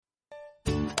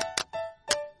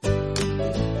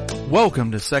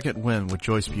Welcome to Second Wind with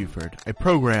Joyce Buford, a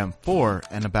program for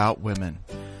and about women.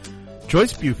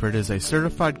 Joyce Buford is a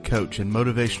certified coach and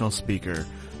motivational speaker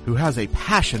who has a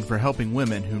passion for helping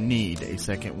women who need a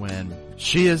second wind.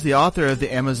 She is the author of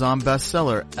the Amazon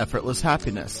bestseller, Effortless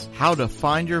Happiness, How to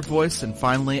Find Your Voice and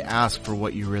Finally Ask for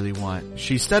What You Really Want.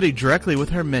 She studied directly with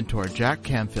her mentor, Jack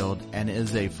Canfield, and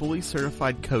is a fully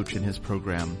certified coach in his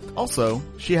program. Also,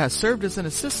 she has served as an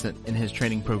assistant in his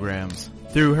training programs.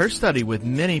 Through her study with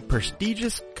many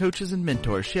prestigious coaches and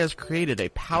mentors, she has created a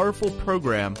powerful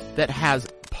program that has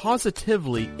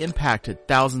positively impacted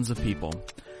thousands of people.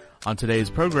 On today's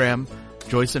program,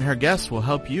 Joyce and her guests will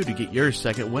help you to get your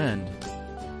second wind.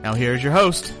 Now here's your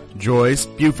host, Joyce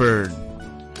Buford.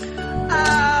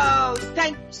 Oh,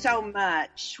 thank you so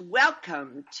much.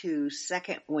 Welcome to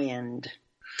Second Wind.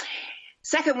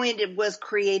 Second Wind was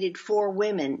created for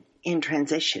women in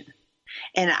transition.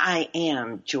 And I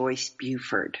am Joyce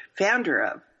Buford, founder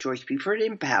of Joyce Buford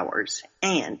Empowers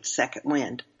and Second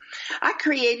Wind. I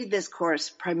created this course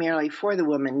primarily for the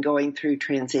woman going through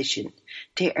transition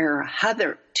to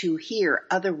hear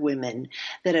other women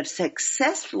that have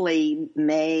successfully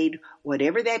made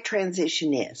whatever that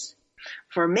transition is.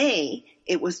 For me,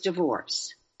 it was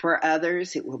divorce. For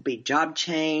others, it will be job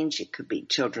change. It could be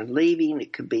children leaving.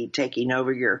 It could be taking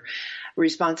over your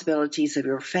responsibilities of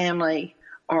your family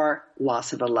or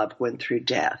loss of a loved one through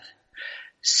death.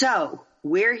 So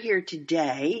we're here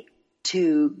today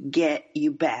to get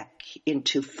you back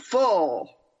into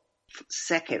full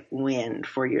second wind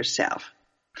for yourself.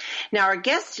 Now, our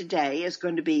guest today is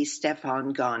going to be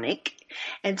Stefan Gonick,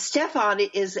 and Stefan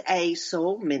is a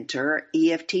soul mentor,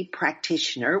 EFT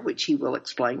practitioner, which he will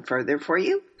explain further for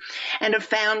you, and a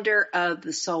founder of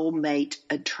the Soulmate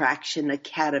Attraction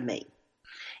Academy.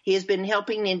 He has been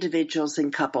helping individuals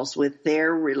and couples with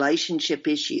their relationship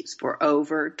issues for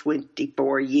over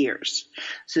 24 years.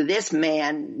 So this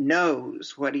man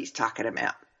knows what he's talking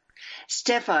about.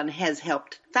 Stefan has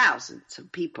helped thousands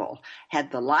of people have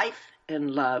the life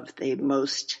and love they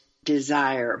most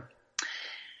desire.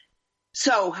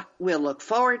 So we'll look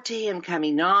forward to him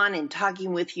coming on and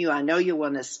talking with you. I know you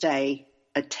want to stay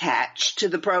attached to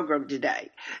the program today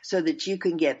so that you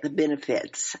can get the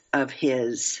benefits of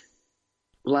his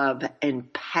love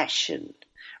and passion,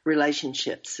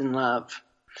 relationships and love.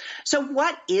 So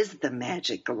what is the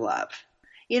magic of love?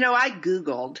 You know, I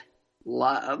Googled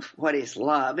love, what is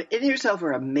love, and there's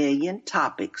over 1 million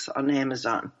topics on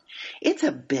Amazon. It's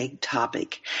a big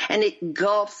topic, and it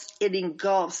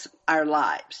engulfs our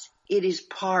lives. It is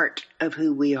part of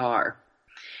who we are.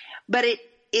 But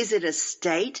is it a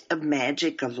state of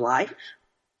magic of life,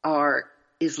 or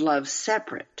is love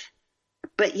separate?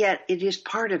 But yet it is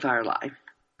part of our life.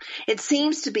 It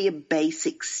seems to be a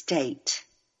basic state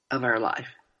of our life.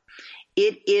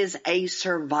 It is a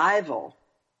survival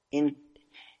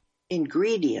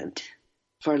ingredient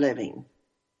for living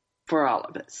for all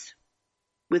of us.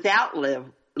 Without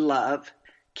love,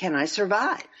 can I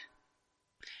survive?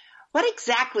 What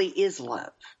exactly is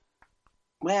love?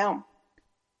 Well,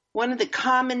 one of the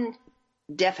common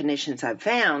definitions I've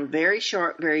found, very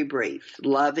short, very brief.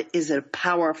 Love is a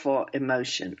powerful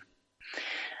emotion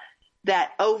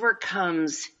that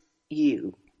overcomes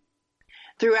you.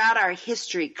 Throughout our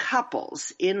history,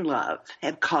 couples in love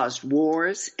have caused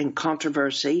wars and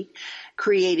controversy,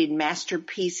 created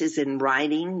masterpieces in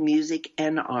writing, music,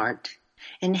 and art,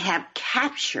 and have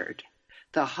captured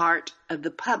the heart of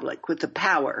the public with the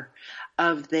power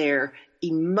of their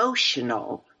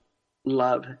emotional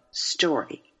love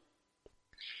story.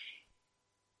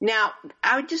 Now,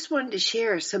 I just wanted to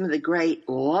share some of the great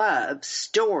love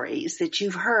stories that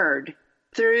you've heard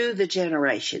through the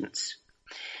generations.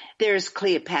 There's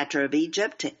Cleopatra of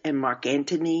Egypt and Mark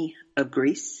Antony of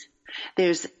Greece.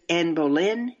 There's Anne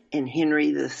Boleyn and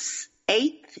Henry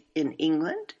VIII in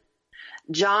England.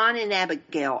 John and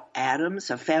Abigail Adams,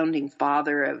 a founding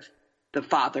father of the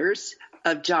fathers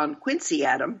of John Quincy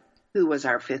Adams, who was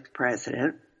our 5th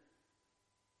president.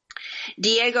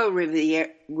 Diego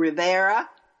Rivera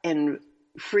and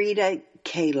Frida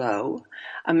Kahlo,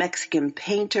 a Mexican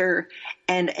painter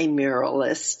and a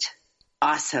muralist.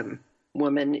 Awesome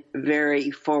woman,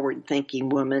 very forward-thinking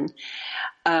woman.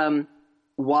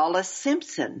 Wallace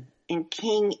Simpson and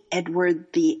King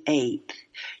Edward VIII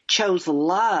chose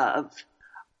love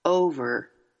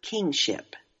over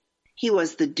kingship. He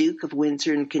was the Duke of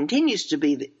Windsor and continued to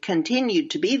be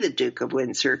the Duke of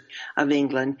Windsor of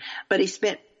England, but he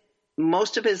spent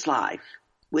most of his life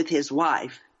with his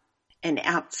wife and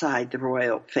outside the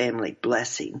royal family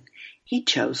blessing. He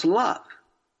chose love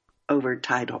over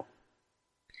title.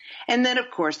 And then, of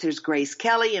course, there's Grace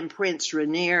Kelly and Prince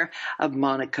Rainier of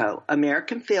Monaco.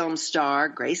 American film star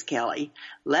Grace Kelly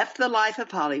left the life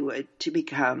of Hollywood to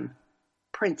become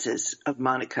Princess of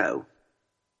Monaco.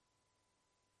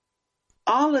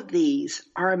 All of these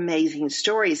are amazing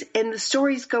stories, and the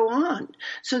stories go on.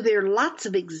 So there are lots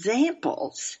of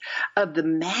examples of the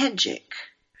magic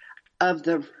of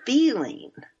the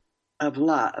feeling of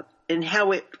love and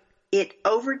how it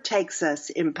overtakes us,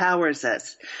 empowers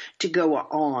us to go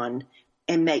on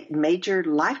and make major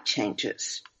life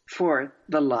changes for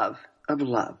the love of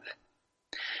love.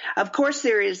 Of course,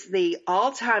 there is the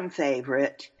all-time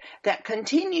favorite that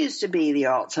continues to be the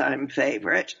all-time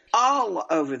favorite all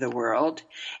over the world,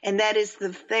 and that is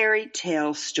the fairy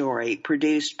tale story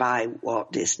produced by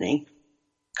Walt Disney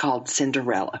called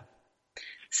Cinderella.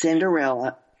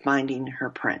 Cinderella finding her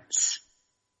prince.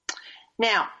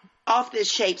 Now, all of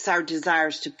this shapes our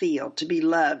desires to feel, to be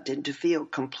loved, and to feel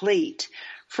complete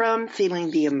from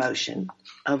feeling the emotion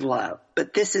of love.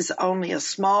 But this is only a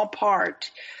small part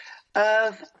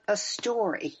of a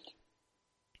story.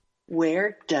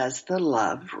 Where does the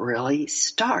love really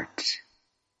start?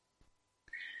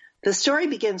 The story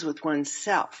begins with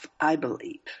oneself, I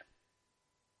believe.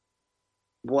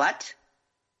 What?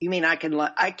 You mean I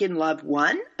can love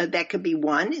one? That could be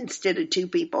one instead of two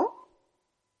people?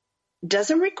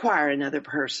 Doesn't require another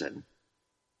person.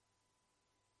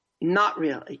 Not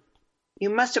really. You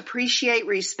must appreciate,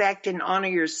 respect, and honor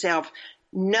yourself,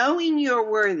 knowing you're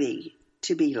worthy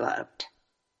to be loved.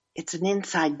 It's an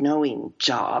inside knowing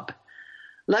job.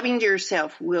 Loving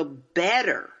yourself will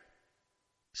better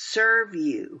serve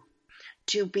you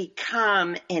to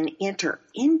become and enter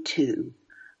into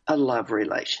a love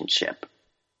relationship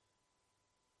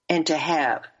and to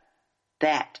have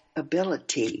that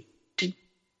ability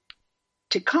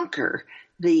to conquer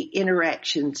the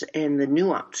interactions and the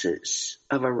nuances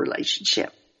of a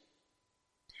relationship.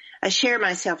 I share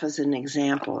myself as an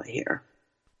example here.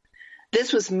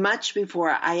 This was much before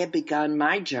I had begun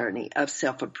my journey of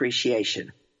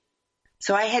self-appreciation.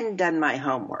 So I hadn't done my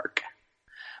homework.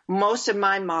 Most of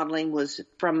my modeling was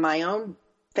from my own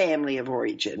family of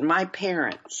origin, my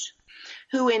parents,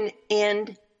 who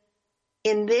in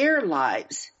their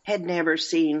lives had never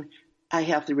seen a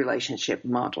healthy relationship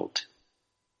modeled.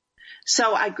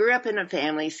 So I grew up in a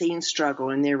family seeing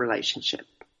struggle in their relationship.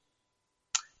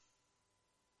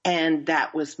 And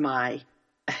that was my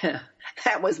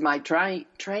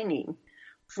training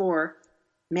for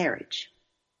marriage.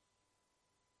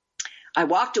 I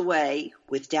walked away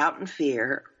with doubt and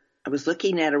fear. I was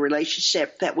looking at a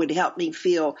relationship that would help me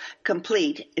feel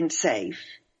complete and safe.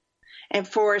 And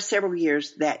for several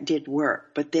years that did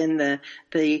work. But then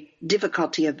the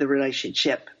difficulty of the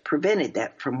relationship prevented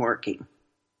that from working.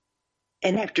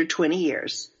 And after 20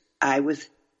 years, I was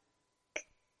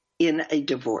in a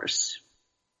divorce.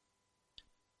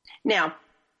 Now,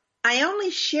 I only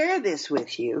share this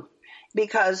with you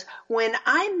because when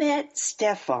I met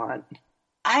Stefan,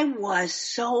 I was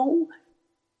so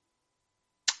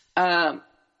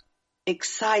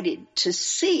excited to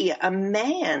see a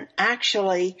man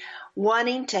actually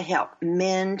wanting to help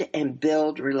mend and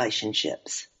build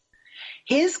relationships.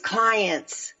 His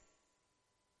clients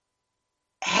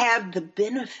have the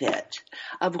benefit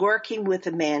of working with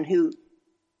a man who,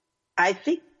 I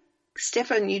think,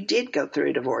 Stefan, you did go through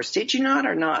a divorce, did you not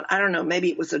or not? I don't know. Maybe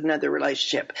it was another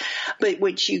relationship, but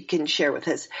which you can share with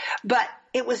us. But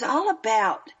it was all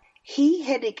about he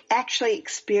had actually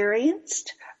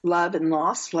experienced love and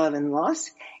loss,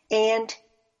 and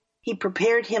he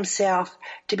prepared himself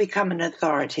to become an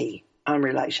authority on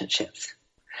relationships.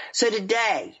 So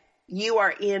today, you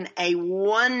are in a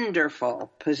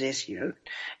wonderful position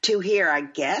to hear our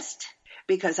guest,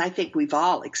 because I think we've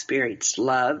all experienced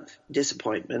love,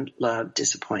 disappointment.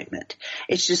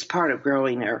 It's just part of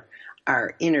growing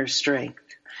our inner strength.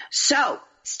 So,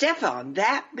 Stefan,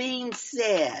 that being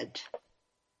said,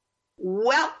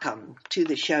 welcome to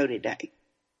the show today.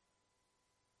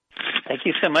 Thank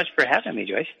you so much for having me,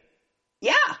 Joyce.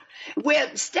 Yeah. Well,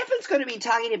 Stefan's going to be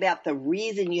talking about the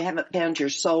reason you haven't found your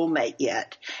soulmate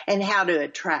yet and how to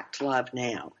attract love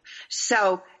now.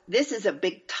 So this is a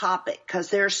big topic because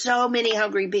there are so many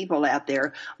hungry people out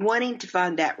there wanting to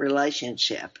find that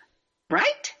relationship,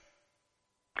 right?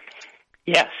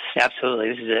 Yes, absolutely.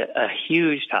 This is a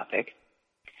huge topic.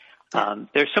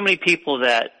 There's so many people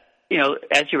that,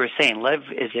 as you were saying, love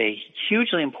is a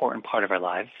hugely important part of our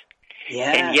lives.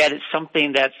 Yes. And yet it's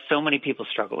something that so many people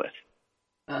struggle with.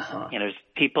 Uh-huh. There's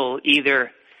people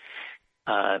either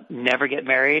never get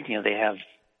married, they have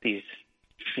these,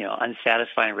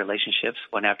 unsatisfying relationships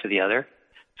one after the other.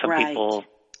 Some right. people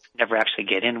never actually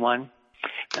get in one.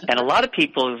 And a lot of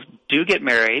people do get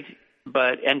married,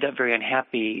 but end up very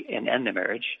unhappy and end the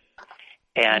marriage.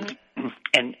 And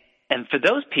and for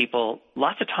those people,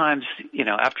 lots of times,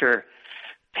 after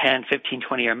 10, 15,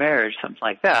 20-year marriage, something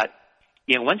like that,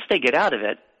 once they get out of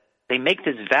it, they make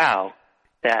this vow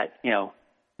that,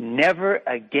 never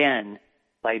again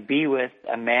will I be with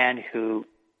a man who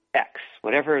X,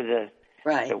 whatever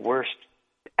the worst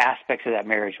aspects of that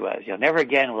marriage was. Never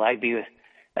again will I be with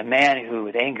a man who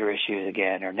with anger issues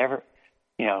again, or never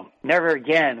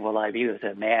again will I be with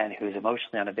a man who's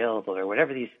emotionally unavailable, or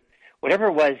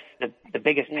whatever was the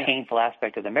biggest painful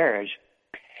aspect of the marriage.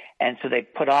 And so they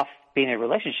put off being in a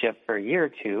relationship for a year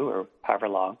or two, or however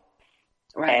long,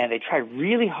 and they try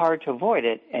really hard to avoid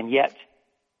it, and yet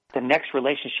the next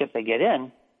relationship they get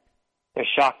in, they're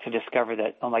shocked to discover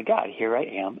that, oh my God, here I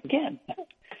am again.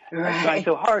 I'm trying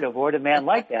so hard to avoid a man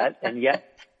like that, and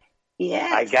yet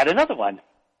I got another one.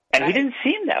 And he didn't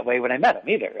seem that way when I met him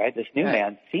either, right? This new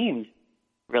man seemed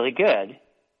really good,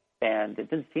 and it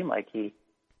didn't seem like he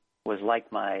was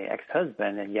like my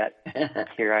ex-husband, and yet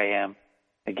here I am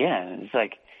again.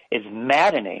 It's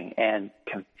maddening and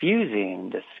confusing,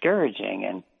 discouraging,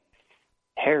 and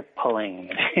hair-pulling.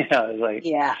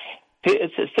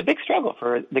 It's a big struggle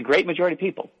for the great majority of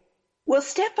people. Well,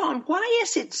 Stefan, why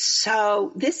is it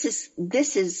so? This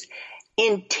is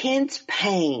intense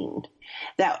pain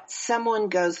that someone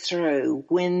goes through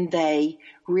when they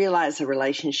realize a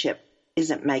relationship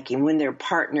isn't making, when their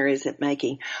partner isn't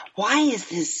making. Why is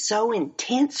this so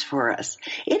intense for us?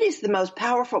 It is the most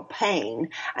powerful pain.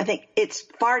 I think it's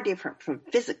far different from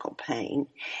physical pain.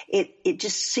 It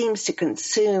just seems to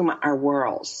consume our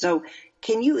world. So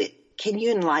can you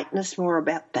enlighten us more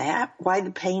about that? Why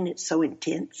the pain is so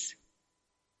intense?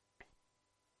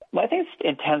 Well, I think it's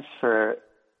intense for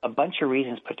a bunch of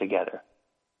reasons put together.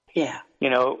 Yeah.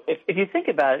 If you think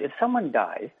about it, if someone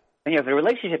dies, and if the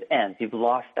relationship ends, you've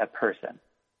lost that person.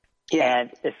 Yeah.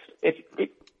 And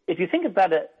if you think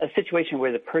about a situation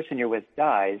where the person you're with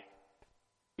dies,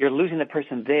 you're losing the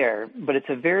person there, but it's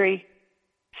a very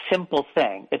simple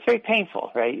thing. It's very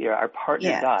painful, right? Our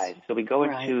partner dies, so we go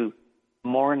into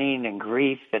mourning and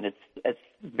grief, and it's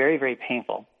very, very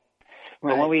painful.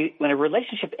 But when a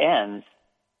relationship ends,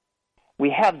 we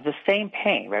have the same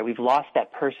pain, right? We've lost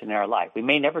that person in our life. We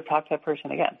may never talk to that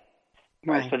person again.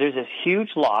 Right. So there's this huge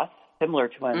loss, similar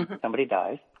to when somebody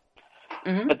dies.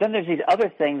 But then there's these other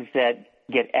things that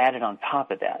get added on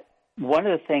top of that. One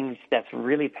of the things that's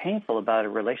really painful about a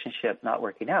relationship not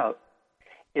working out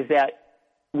is that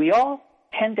we all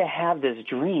tend to have this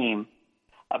dream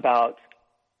about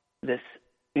this,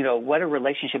 what a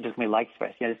relationship is going to be like for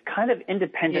us. It's kind of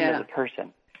independent of the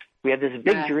person. We have this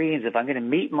big dreams of I'm going to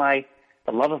meet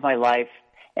the love of my life,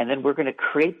 and then we're going to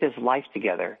create this life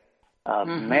together,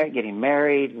 getting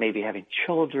married, maybe having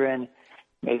children,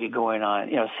 maybe going on,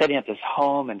 setting up this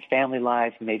home and family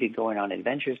life, maybe going on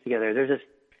adventures together.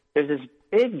 There's this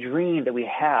big dream that we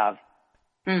have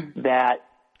that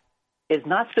is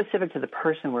not specific to the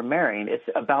person we're marrying. It's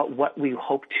about what we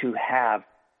hope to have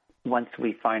once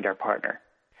we find our partner.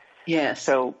 Yes.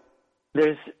 So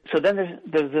there's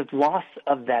this loss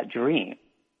of that dream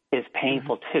is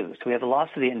painful too. So we have the loss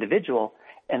of the individual,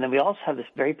 and then we also have this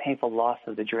very painful loss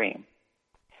of the dream.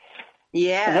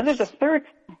 Yeah. And then there's a third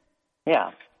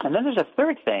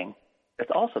thing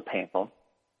that's also painful,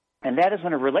 and that is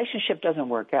when a relationship doesn't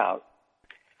work out.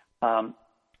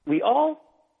 We all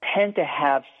tend to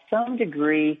have some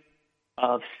degree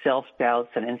of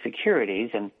self-doubts and insecurities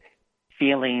and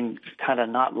feeling kind of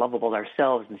not lovable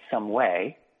ourselves in some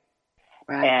way.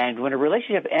 Right. And when a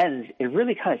relationship ends, it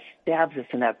really kind of stabs us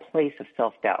in that place of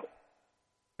self-doubt.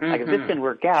 Like if this didn't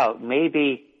work out,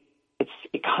 maybe it's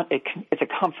a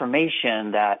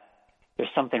confirmation that there's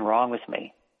something wrong with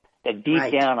me, that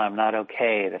deep down I'm not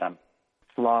okay, that I'm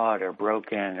flawed or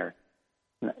broken or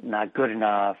not good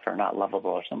enough or not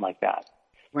lovable or something like that.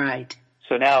 Right.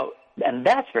 So now, and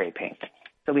that's very painful.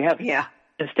 So we have,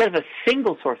 instead of a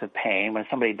single source of pain, when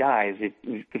somebody dies,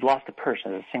 we've lost a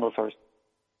person as a single source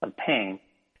of pain.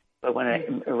 But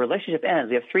when a relationship ends,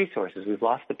 we have three sources. We've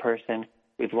lost the person,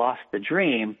 we've lost the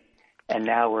dream, and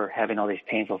now we're having all these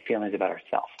painful feelings about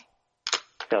ourselves.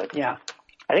 So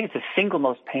I think it's the single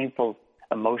most painful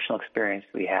emotional experience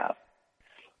we have.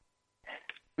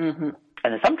 And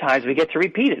then sometimes we get to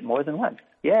repeat it more than once.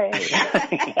 Yay.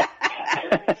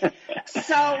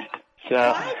 So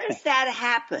why does that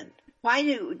happen?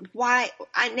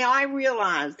 Now I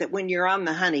realize that when you're on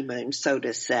the honeymoon, so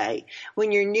to say,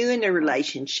 when you're new in a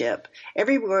relationship,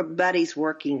 everybody's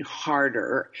working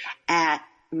harder at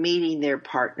meeting their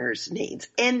partner's needs.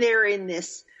 And they're in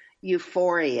this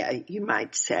euphoria, you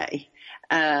might say.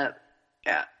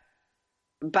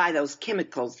 by those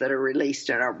chemicals that are released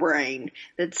in our brain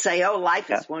that say, "Oh,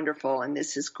 life is wonderful and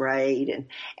this is great,"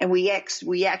 and we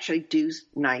actually do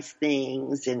nice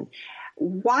things. And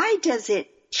why does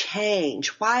it change?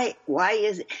 Why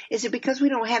is it? Is it because we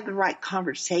don't have the right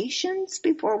conversations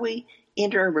before we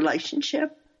enter a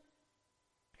relationship?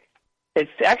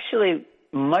 It's actually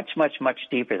much, much, much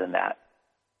deeper than that.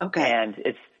 Okay. And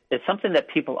it's something that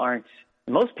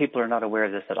most people are not aware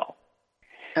of this at all.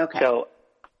 Okay. So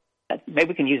maybe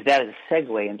we can use that as a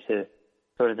segue into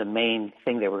sort of the main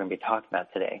thing that we're going to be talking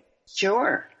about today.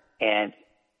 Sure. And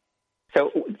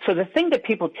so the thing that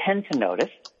people tend to notice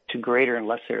to greater and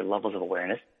lesser levels of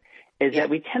awareness is that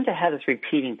we tend to have this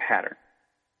repeating pattern,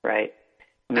 right?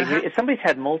 Maybe if somebody's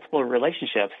had multiple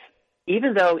relationships,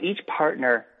 even though each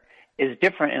partner is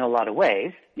different in a lot of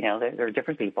ways, they're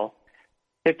different people,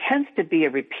 there tends to be a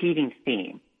repeating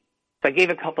theme. So I gave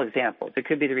a couple examples. It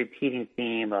could be the repeating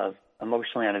theme of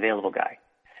emotionally unavailable guy.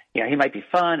 He might be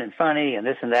fun and funny and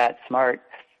this and that, smart,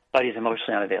 but he's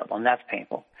emotionally unavailable, and that's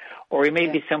painful. Or he may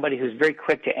be somebody who's very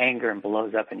quick to anger and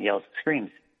blows up and yells and screams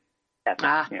at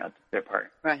their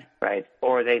partner. Right.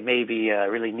 Or they may be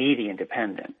really needy and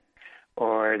dependent.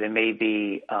 Or they may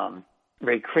be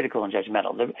very critical and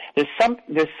judgmental.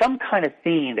 There's some kind of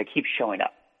theme that keeps showing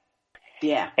up.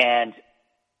 Yeah. And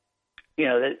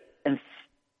and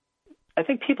I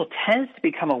think people tend to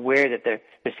become aware that there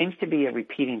seems to be a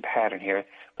repeating pattern here,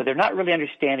 but they're not really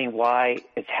understanding why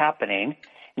it's happening,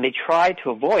 and they try to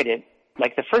avoid it.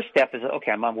 Like the first step is,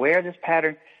 okay, I'm aware of this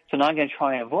pattern, so now I'm going to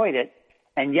try and avoid it,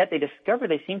 and yet they discover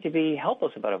they seem to be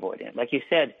helpless about avoiding it. Like you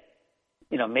said,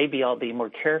 maybe I'll be more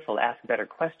careful, ask better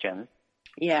questions.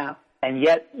 Yeah. And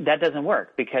yet that doesn't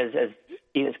work, because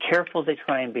as careful as they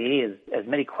try and be, as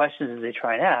many questions as they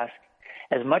try and ask,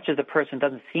 as much as the person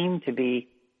doesn't seem to be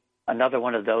another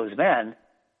one of those men,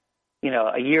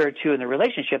 a year or two in the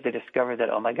relationship, they discover that,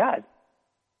 oh my God,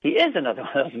 he is another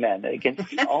one of those men. Against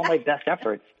all my best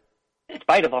efforts, in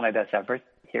spite of all my best efforts,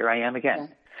 here I am again.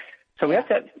 Yeah. So we have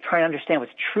to try and understand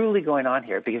what's truly going on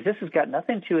here, because this has got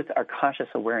nothing to do with our conscious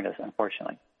awareness,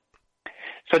 unfortunately.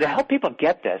 So to help people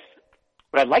get this,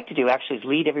 what I'd like to do actually is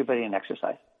lead everybody in an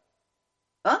exercise.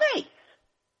 Okay.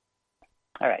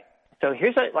 All right. So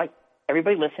here's what I'd like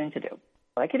everybody listening to do.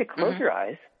 I'd like you to close your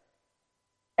eyes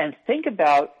and think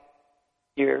about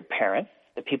your parents,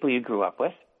 the people you grew up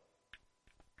with,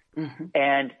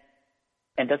 and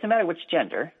it doesn't matter which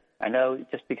gender. I know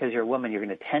just because you're a woman, you're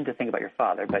going to tend to think about your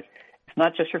father, but it's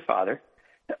not just your father.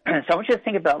 So I want you to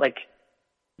think about,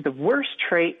 the worst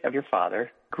trait of your father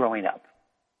growing up.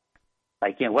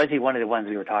 Was he one of the ones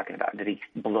we were talking about? Did he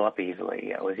blow up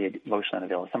easily? Was he emotionally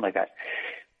unavailable? Something like that.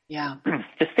 Yeah.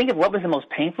 Just think of what was the most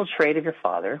painful trait of your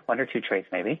father, one or two traits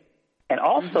maybe, and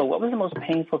also what was the most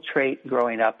painful trait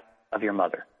growing up of your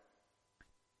mother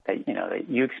that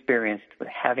you experienced with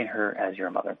having her as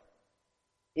your mother.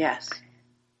 Yes.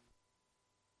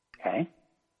 Okay.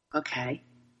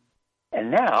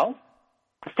 And now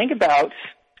think about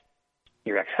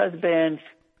your ex-husband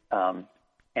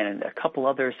and a couple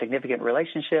other significant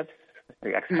relationships,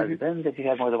 your ex-husbands if you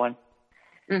have more than one.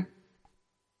 And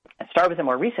start with a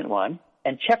more recent one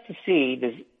and check to see,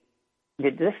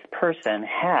 did this person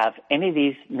have any of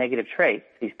these negative traits,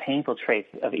 these painful traits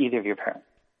of either of your parents?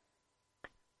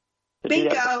 So Bingo!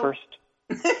 Do that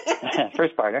with the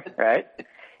first partner, right?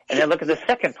 And then look at the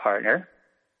second partner.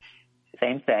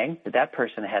 Same thing. Did that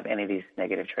person have any of these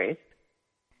negative traits?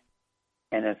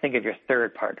 And then think of your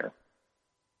third partner.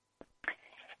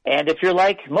 And if you're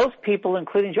like most people,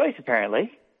 including Joyce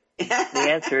apparently, the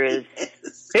answer is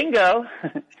bingo.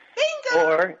 Bingo!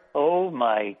 Or, oh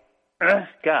my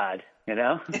God,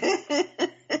 Damn.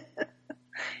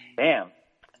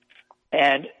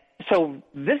 And so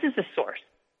this is the source.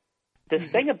 This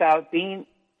thing about being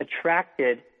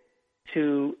attracted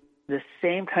to the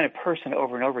same kind of person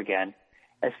over and over again,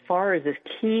 as far as this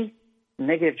key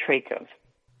negative trait goes.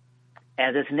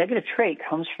 And this negative trait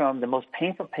comes from the most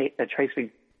painful traits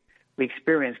we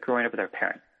experience growing up with our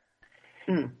parents.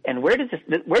 And where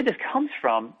this comes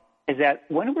from is that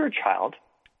when we're a child,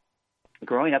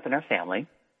 growing up in our family,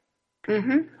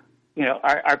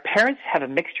 our parents have a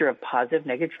mixture of positive,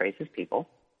 negative traits as people,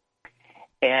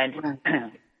 and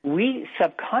we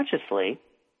subconsciously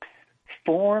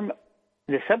form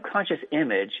the subconscious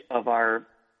image of our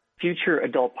future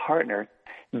adult partner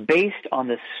based on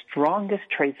the strongest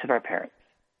traits of our parents,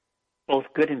 both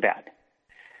good and bad.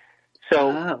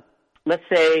 So let's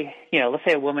say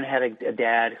a woman had a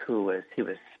dad who was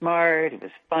smart, he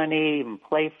was funny, even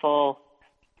playful,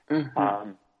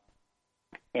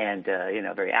 and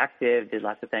very active, did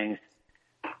lots of things.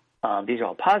 These are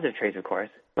all positive traits, of course,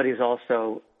 but he's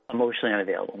also emotionally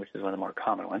unavailable, which is one of the more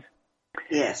common ones.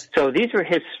 Yes. So these are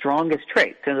his strongest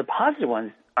traits, and the positive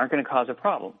ones aren't going to cause a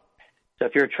problem. So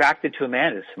if you're attracted to a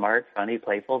man who's smart, funny,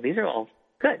 playful, these are all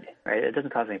good, right? It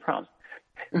doesn't cause any problems.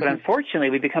 But unfortunately,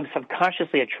 we become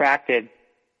subconsciously attracted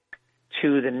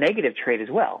to the negative trait as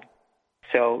well.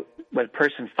 So what a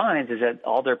person finds is that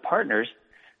all their partners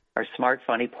are smart,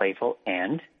 funny, playful,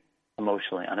 and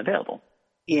emotionally unavailable.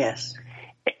 Yes.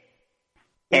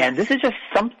 And this is just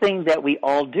something that we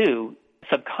all do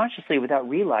subconsciously without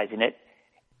realizing it.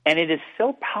 And it is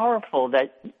so powerful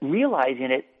that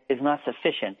realizing it is not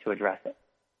sufficient to address it.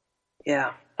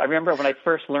 Yeah. I remember when I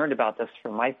first learned about this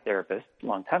from my therapist a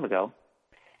long time ago,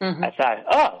 I thought,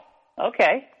 oh,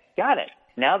 okay, got it.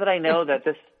 Now that I know that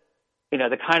this,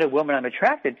 the kind of woman I'm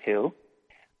attracted to,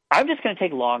 I'm just going to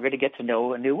take longer to get to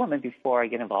know a new woman before I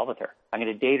get involved with her. I'm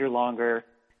going to date her longer,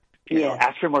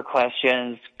 ask her more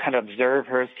questions, kind of observe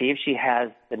her, see if she has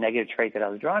the negative trait that I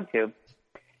was drawn to,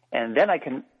 and then I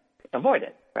can avoid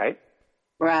it, right?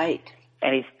 Right.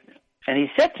 And he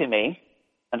said to me,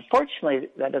 unfortunately,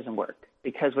 that doesn't work,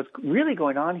 because what's really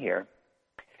going on here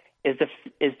is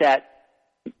that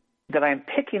I'm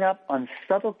picking up on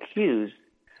subtle cues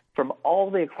from all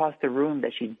the way across the room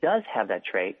that she does have that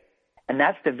trait, and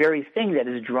that's the very thing that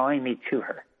is drawing me to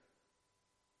her.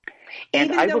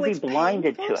 And I would be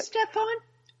blinded to it. Stefan?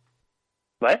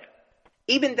 What?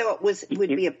 Even though it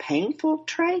would be a painful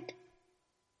trait,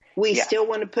 we still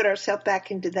want to put ourselves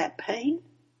back into that pain?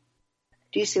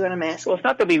 Do you see what I'm asking? Well, it's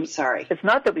not that we. Sorry. It's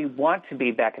not that we want to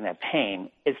be back in that pain.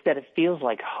 It's that it feels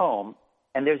like home,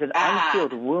 and there's an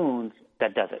unhealed wound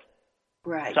that does it.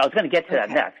 Right. So I was going to get to that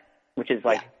next, which is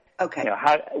like,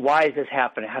 why is this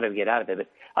happening? How do we get out of it? But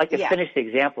I like to finish the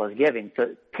example I was giving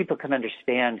so people can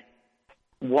understand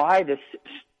why this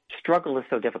struggle is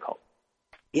so difficult.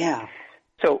 Yeah.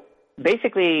 So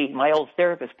basically, my old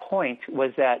therapist's point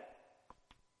was that,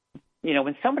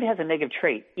 when somebody has a negative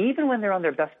trait, even when they're on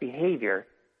their best behavior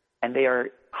and they are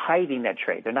hiding that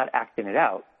trait, they're not acting it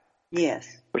out. Yes.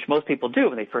 Which most people do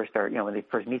when they first start, when they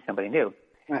first meet somebody new.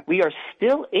 Right. We are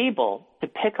still able to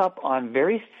pick up on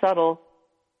very subtle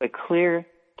but clear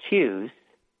cues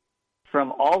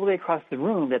from all the way across the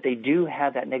room that they do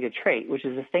have that negative trait, which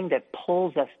is the thing that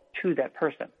pulls us to that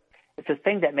person. It's the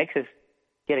thing that makes us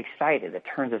get excited, that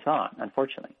turns us on,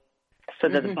 unfortunately. So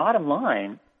that the bottom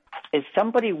line is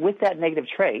somebody with that negative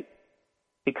trait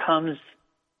becomes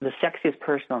the sexiest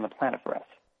person on the planet for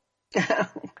us.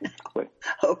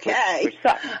 Okay. Which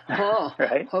sucks,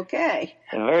 right? Okay.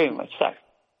 It very much sucks.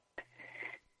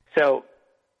 So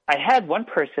I had one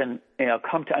person,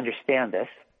 come to understand this.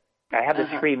 I have this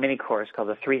free mini course called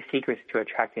The 3 Secrets to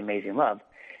Attracting Amazing Love.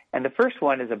 And the first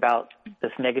one is about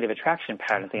this negative attraction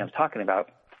pattern thing I'm talking about.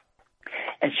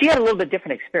 And she had a little bit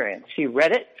different experience. She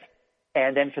read it,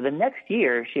 and then for the next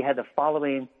year, she had the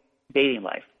following dating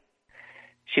life.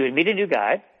 She would meet a new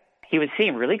guy. He would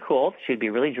seem really cool. She would be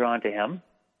really drawn to him,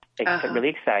 really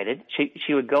excited.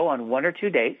 She would go on 1 or 2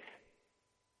 dates.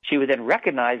 She would then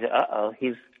recognize that,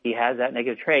 he has that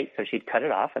negative trait, so she'd cut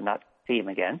it off and not see him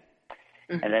again.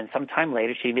 And then sometime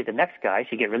later, she'd meet the next guy.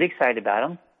 She'd get really excited about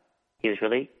him. He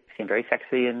seemed very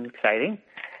sexy and exciting.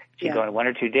 She'd go on 1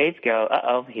 or 2 dates,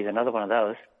 go, he's another one of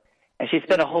those. And she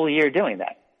spent a whole year doing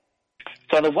that.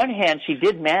 So on the one hand, she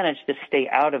did manage to stay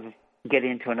out of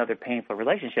getting into another painful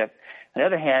relationship. On the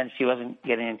other hand, she wasn't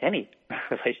getting into any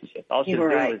relationship. All she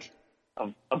was doing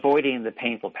was avoiding the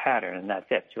painful pattern, and that's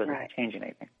it. She wasn't changing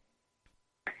anything.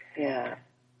 Yeah.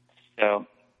 So,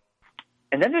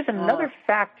 and then there's another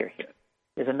factor here.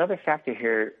 There's another factor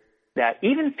here that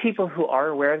even people who are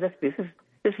aware of this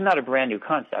is not a brand new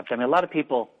concept. I mean, a lot of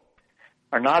people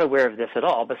are not aware of this at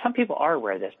all, but some people are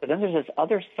aware of this. But then there's this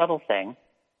other subtle thing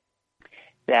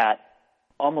that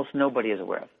almost nobody is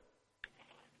aware of.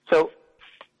 So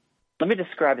let me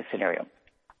describe a scenario.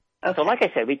 Okay. So like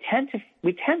I said, we tend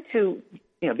to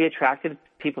be attracted to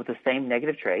people with the same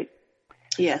negative trait.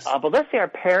 Yes. But let's say our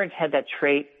parents had that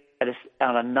trait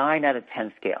on a 9 out of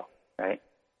 10 scale, right?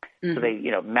 So they,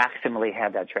 maximally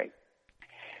had that trait.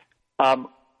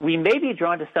 We may be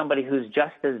drawn to somebody who's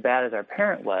just as bad as our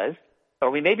parent was, or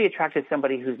we may be attracted to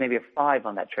somebody who's maybe a 5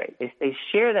 on that trait. They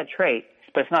share that trait,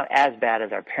 but it's not as bad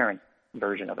as our parent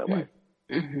version of it was.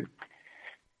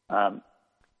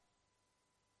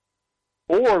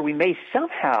 Or we may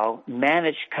somehow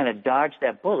manage to kind of dodge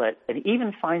that bullet and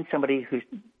even find somebody who's,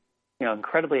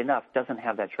 incredibly enough, doesn't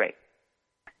have that trait.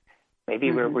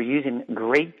 Maybe we're using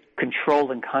great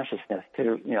control and consciousness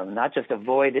to, not just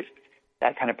avoid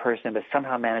that kind of person, but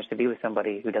somehow manage to be with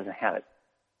somebody who doesn't have it.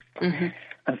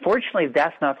 Unfortunately,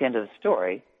 that's not the end of the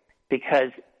story,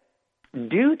 because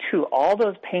due to all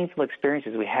those painful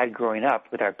experiences we had growing up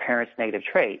with our parents' negative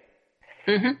trait,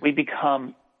 we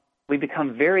become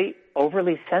very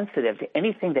overly sensitive to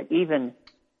anything that even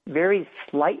very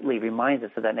slightly reminds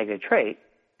us of that negative trait.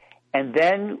 And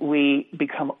then we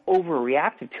become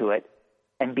overreactive to it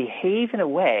and behave in a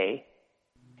way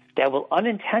that will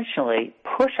unintentionally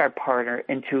push our partner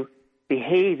into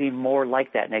behaving more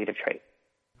like that negative trait.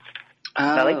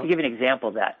 Now, I'd like to give you an example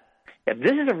of that.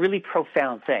 This is a really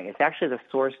profound thing. It's actually the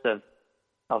source of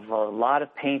a lot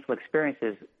of painful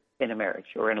experiences in a marriage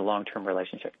or in a long-term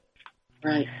relationship.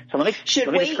 Right. So let me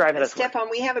describe how this works. Stefan,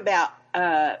 we have about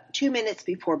 2 minutes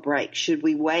before break. Should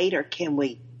we wait or can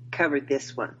we cover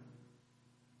this one?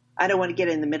 I don't want to get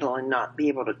in the middle and not be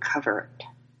able to cover it.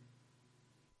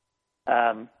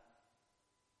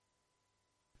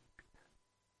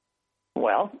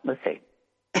 Well, let's see.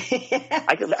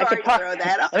 I could talk.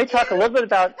 Let me talk a little bit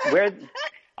about where.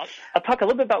 I'll talk a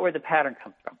little bit about where the pattern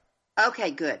comes from.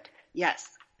 Okay, good. Yes.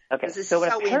 Okay. So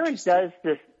when a parent does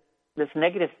this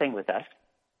negative thing with us,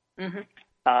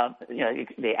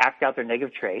 they act out their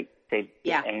negative trait. They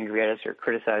get angry at us or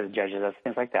criticize, judges us,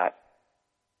 things like that.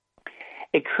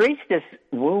 It creates this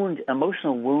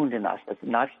emotional wound in us that's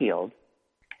not healed,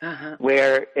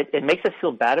 where it makes us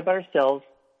feel bad about ourselves,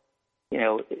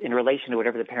 in relation to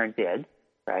whatever the parent did,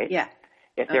 right? Yeah.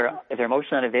 If they're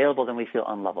emotionally unavailable, then we feel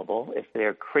unlovable. If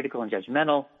they're critical and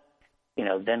judgmental,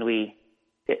 then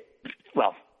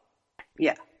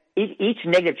each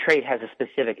negative trait has a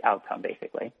specific outcome,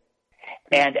 basically.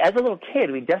 And as a little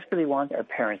kid, we desperately want our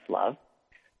parents' love,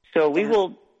 so we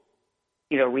will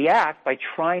react by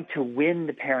trying to win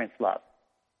the parents' love.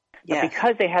 But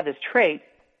because they have this trait,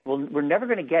 we're never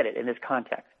going to get it in this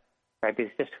context, right?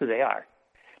 Because it's just who they are.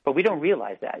 But we don't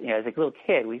realize that. As a little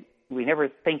kid, we never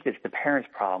think it's the parents'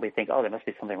 problem. We think, there must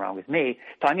be something wrong with me,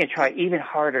 so I'm going to try even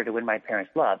harder to win my parents'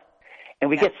 love.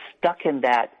 And we get stuck in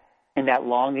that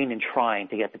longing and trying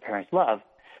to get the parents' love.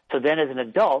 So then as an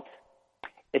adult,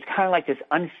 it's kind of like this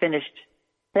unfinished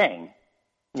thing,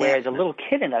 whereas a little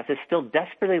kid in us is still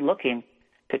desperately looking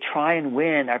to try and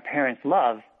win our parents'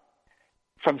 love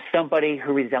from somebody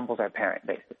who resembles our parent,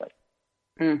 basically.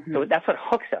 So that's what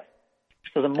hooks us.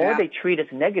 So the more they treat us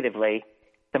negatively,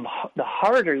 the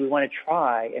harder we want to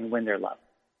try and win their love,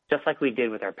 just like we did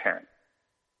with our parents.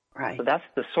 Right. So that's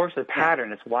the source of the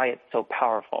pattern. It's why it's so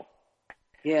powerful.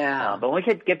 Yeah. But when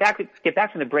we get back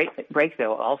from the break,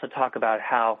 though, I'll also talk about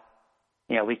how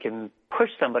we can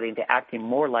push somebody into acting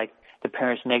more like the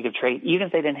parent's negative trait, even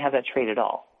if they didn't have that trait at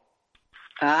all.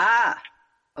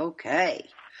 Okay.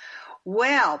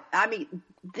 Well,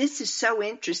 this is so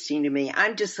interesting to me.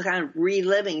 I'm just kind of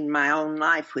reliving my own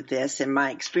life with this and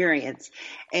my experience.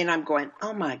 And I'm going,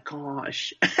 oh my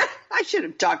gosh, I should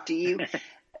have talked to you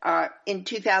in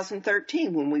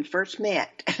 2013 when we first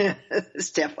met,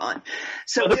 Stefan.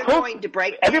 So we're going to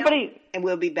break everybody, and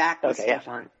we'll be back with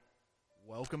Stefan.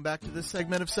 Welcome back to this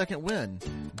segment of Second Wind.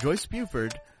 Joyce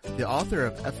Buford, the author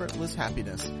of Effortless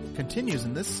Happiness, continues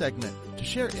in this segment to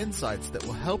share insights that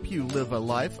will help you live a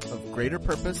life of greater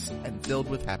purpose and filled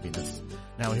with happiness.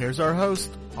 Now here's our host,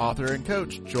 author and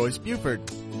coach, Joyce Buford.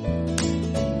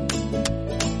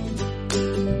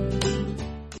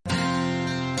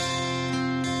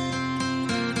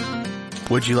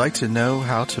 Would you like to know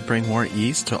how to bring more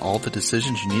ease to all the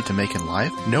decisions you need to make in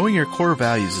life? Knowing your core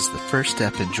values is the first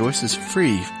step in Joyce's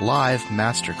free live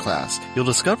masterclass. You'll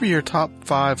discover your top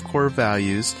 5 core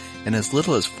values in as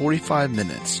little as 45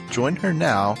 minutes. Join her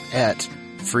now at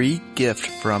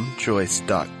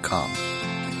freegiftfromjoyce.com.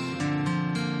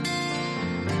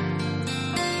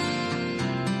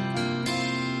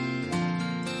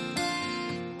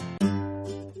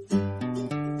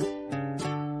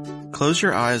 Close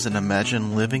your eyes and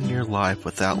imagine living your life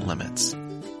without limits.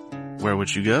 Where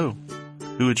would you go?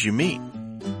 Who would you meet?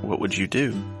 What would you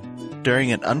do?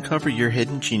 During an Uncover Your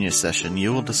Hidden Genius session,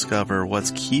 you will discover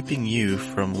what's keeping you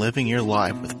from living your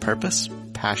life with purpose,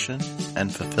 passion,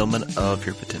 and fulfillment of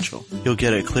your potential. You'll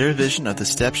get a clear vision of the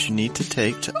steps you need to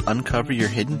take to uncover your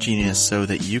hidden genius so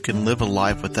that you can live a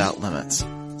life without limits.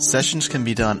 Sessions can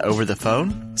be done over the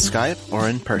phone, Skype, or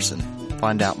in person.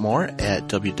 Find out more at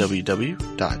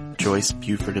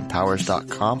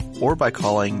www.joycebufordempowers.com or by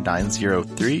calling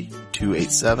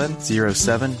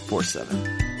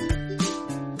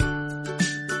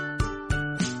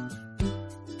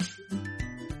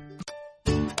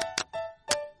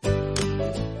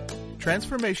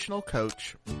Transformational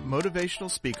coach, motivational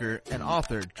speaker, and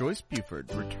author Joyce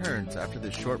Buford returns after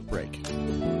this short break.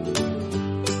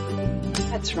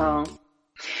 That's wrong.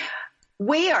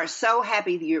 We are so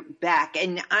happy that you're back,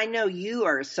 and I know you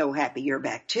are so happy you're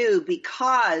back too,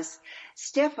 because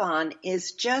Stefan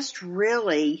is just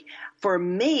really, for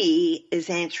me, is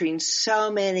answering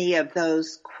so many of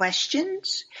those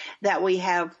questions that we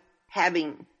have,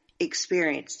 having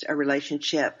experienced a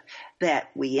relationship that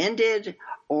we ended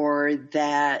or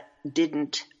that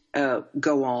didn't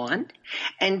go on.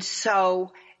 And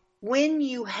so when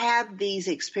you have these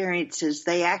experiences,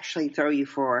 they actually throw you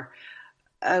for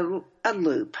a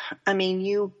loop. I mean,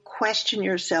 you question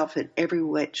yourself in every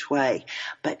which way,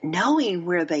 but knowing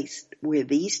where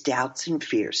these doubts and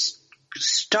fears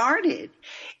started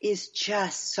is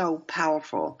just so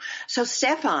powerful. So,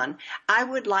 Stefan, I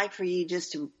would like for you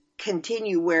just to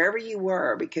continue wherever you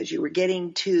were, because you were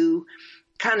getting to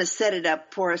kind of set it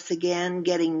up for us again,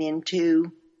 getting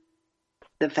into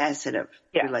the facet of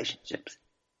relationships.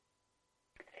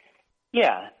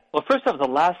 Yeah. Well, first off, the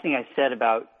last thing I said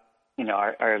about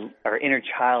our inner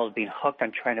child being hooked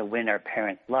on trying to win our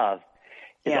parents' love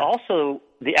is also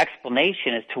the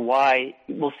explanation as to why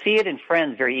we'll see it in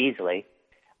friends very easily.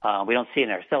 We don't see it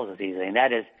in ourselves as easily, and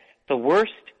that is the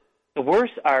worse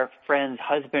our friend's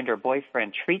husband or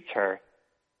boyfriend treats her,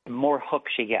 the more hooked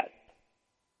she gets,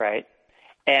 right?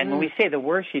 And when we say the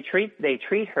worse they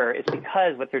treat her, it's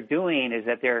because what they're doing is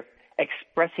that they're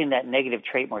expressing that negative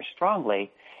trait more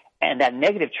strongly, and that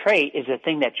negative trait is the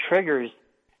thing that triggers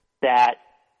that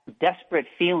desperate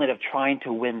feeling of trying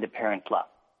to win the parent's love.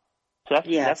 So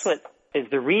that's what is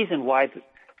the reason why,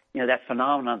 that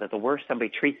phenomenon that the worse somebody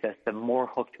treats us, the more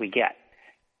hooked we get.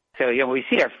 So, when we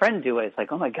see our friend do it, it's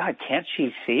like, oh my God, can't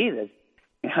she see that,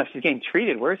 she's getting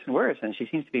treated worse and worse, and she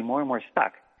seems to be more and more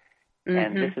stuck. Mm-hmm.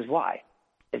 And this is why.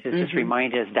 It's just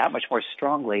reminding us that much more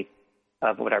strongly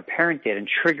of what our parent did and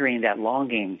triggering that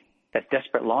longing, that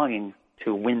desperate longing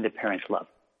to win the parent's love.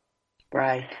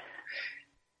 Right.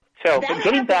 So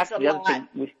getting back to the other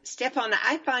thing, Stefan,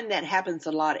 I find that happens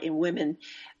a lot in women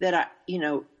that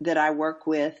I work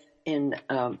with in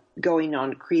going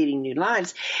on creating new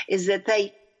lives, is that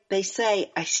they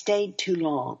say, I stayed too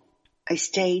long. I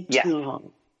stayed too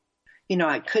long.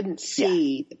 I couldn't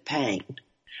see the pain.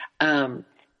 And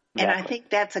I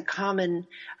think that's a common,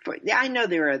 I know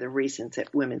there are other reasons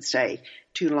that women stay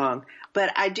too long,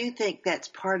 but I do think that's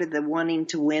part of the wanting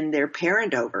to win their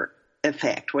parent over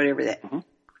effect, whatever that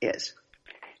is.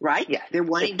 Right? Yes. They're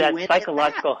wanting to win that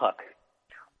psychological hook.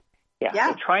 Yeah.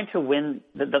 They're trying to win,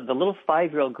 the little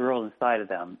 5-year-old girl inside of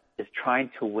them is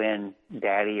trying to win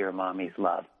daddy or mommy's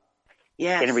love.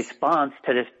 Yes. In response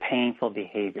to this painful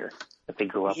behavior that they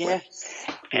grew up with.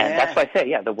 And that's why I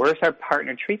say, the worse our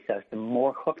partner treats us, the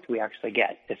more hooked we actually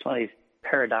get. It's one of these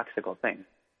paradoxical things.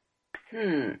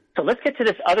 So let's get to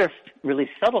this other really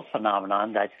subtle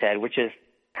phenomenon that I said, which is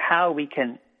how we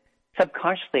can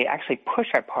subconsciously actually push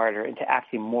our partner into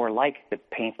acting more like the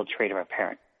painful trait of our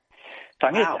parent. So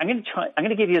I'm going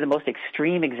to give you the most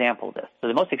extreme example of this. So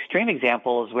the most extreme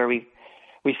example is where we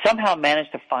somehow manage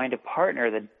to find a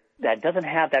partner that doesn't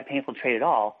have that painful trait at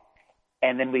all,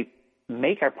 and then we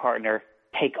make our partner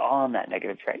take on that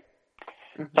negative trait.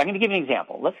 So I'm going to give you an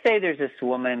example. Let's say there's this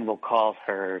woman, we'll call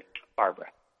her Barbara,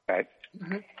 right?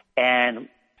 And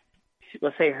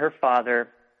let's say her father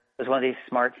was one of these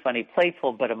smart, funny,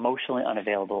 playful, but emotionally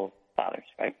unavailable fathers,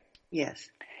 right? Yes.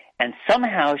 And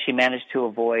somehow she managed to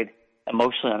avoid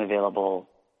emotionally unavailable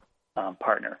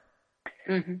partner.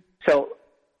 So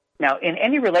now in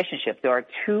any relationship, there are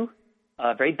two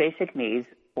very basic needs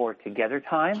for together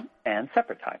time and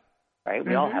separate time, right?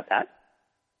 We all have that.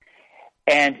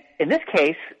 And in this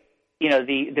case,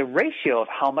 the ratio of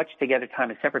how much together time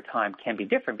and separate time can be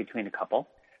different between a couple.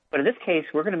 But in this case,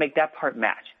 we're going to make that part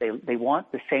match. They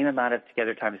want the same amount of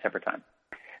together time and separate time.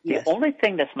 The only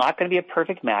thing that's not going to be a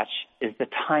perfect match is the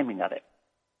timing of it.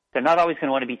 They're not always going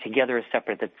to want to be together or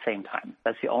separate at the same time.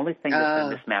 That's the only thing that's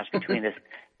going to mismatch between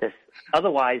this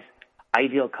otherwise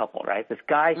ideal couple, right? This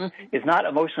guy is not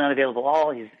emotionally unavailable at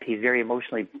all. He's very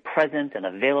emotionally present and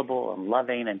available and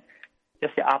loving and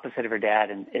just the opposite of her dad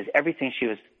and is everything she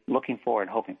was looking for and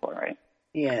hoping for, right?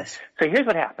 Yes. So here's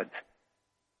what happens.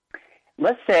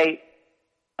 Let's say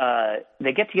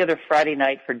they get together Friday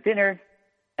night for dinner,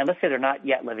 and let's say they're not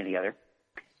yet living together.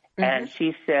 And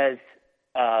she says,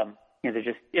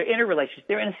 they're in a relationship.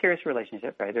 They're in a serious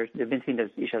relationship, right? They've been seeing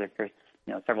each other for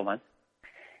several months.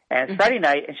 And it's Friday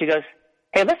night, and she goes,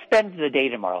 "Hey, let's spend the day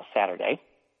tomorrow, Saturday."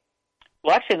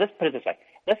 Well, actually, let's put it this way.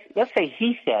 Let's say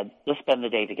he said, "Let's spend the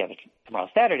day together tomorrow,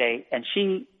 Saturday," and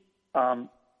she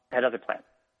had other plans,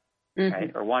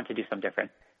 right, or wanted to do something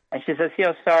different. And she says,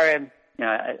 "Sorry,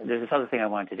 there's this other thing I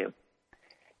wanted to do."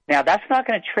 Now, that's not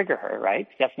going to trigger her, right?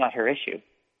 That's not her issue.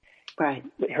 Right.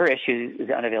 Her issue is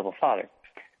the unavailable father.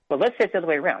 Well, let's say it's the other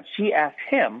way around. She asked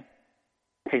him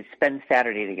to spend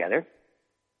Saturday together,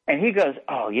 and he goes,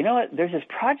 oh, you know what? There's this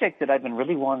project that I've been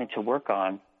really wanting to work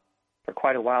on for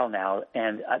quite a while now,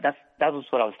 and that was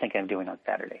what I was thinking of doing on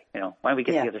Saturday. Why don't we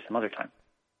get together some other time?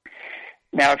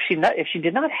 Now, if she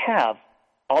did not have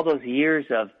all those years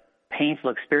of painful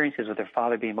experiences with her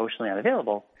father being emotionally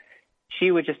unavailable, she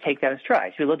would just take that in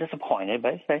stride. She'd be a little disappointed,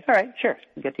 but say, all right, sure,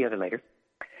 we'll get together later.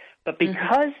 But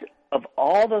because of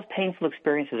all those painful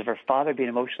experiences of her father being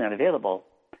emotionally unavailable,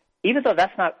 even though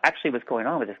that's not actually what's going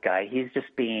on with this guy, he's just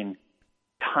being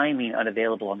timing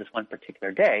unavailable on this one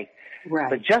particular day. Right.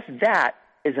 But just that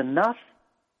is enough,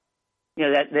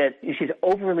 that she's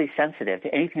overly sensitive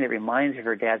to anything that reminds her of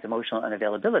her dad's emotional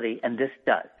unavailability, and this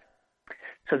does.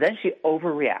 So then she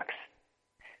overreacts.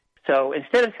 So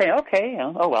instead of saying, okay,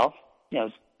 oh well,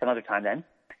 another time then,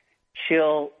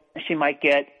 she might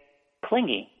get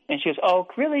clingy. And she goes, oh,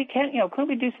 really? Couldn't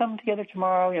we do something together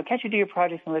tomorrow? Can't you do your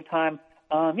project some other time?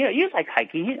 You like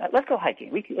hiking. Let's go hiking.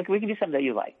 We can do something that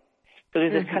you like. So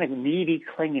there's this kind of needy,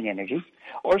 clinging energy.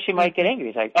 Or she might get angry.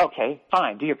 It's like, okay,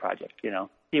 fine, do your project, see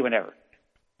you whenever.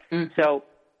 So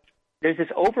there's this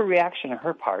overreaction on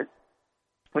her part,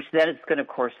 which then is going to, of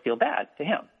course, feel bad to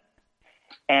him.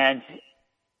 And,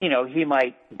 he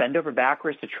might bend over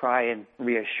backwards to try and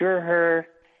reassure her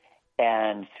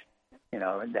and,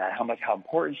 that how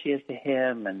important she is to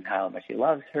him and how much he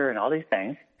loves her and all these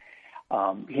things.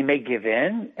 He may give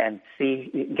in and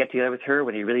get together with her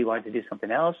when he really wanted to do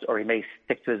something else, or he may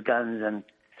stick to his guns and,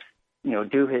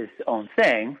 do his own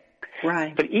thing.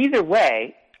 Right. But either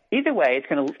way, it's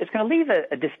going to leave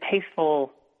a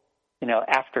distasteful,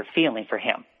 after feeling for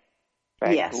him.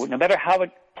 Right? Yes. No matter how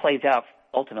it plays out,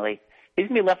 ultimately, he's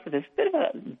going to be left with this bit of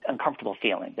an uncomfortable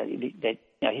feeling that he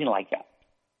didn't like that.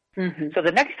 So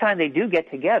the next time they do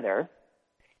get together,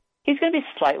 he's going to be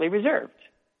slightly reserved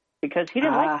because he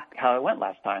didn't like how it went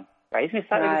last time. Right? He's going to be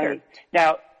slightly reserved.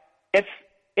 Now, if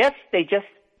they just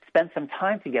spent some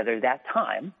time together that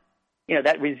time,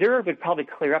 that reserve would probably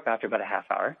clear up after about a half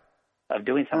hour of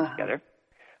doing something together.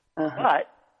 But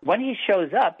when he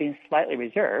shows up being slightly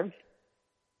reserved,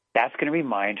 that's going to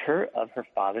remind her of her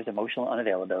father's emotional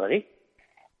unavailability,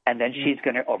 and then she's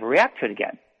going to overreact to it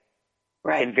again.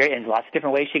 Right. In lots of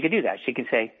different ways she could do that. She could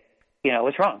say,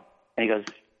 what's wrong? And he goes,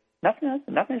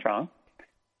 nothing's wrong.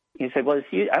 You say, well,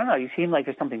 I don't know, you seem like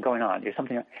there's something going on. There's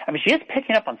something. I mean, she is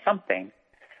picking up on something,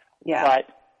 but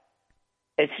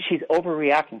she's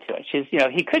overreacting to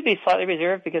it. He could be slightly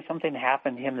reserved because something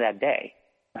happened to him that day.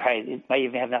 Right? It might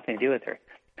even have nothing to do with her.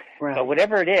 Right. But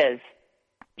whatever it is,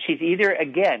 she's either,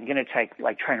 again, going to try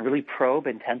and really probe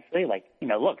intensely,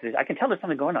 look, I can tell there's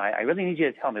something going on. I really need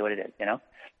you to tell me what it is,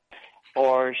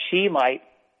 Or she might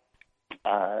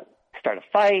start a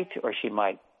fight, or she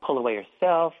might pull away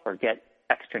herself or get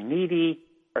extra needy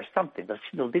or something.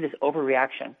 There'll be this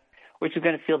overreaction, which is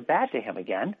going to feel bad to him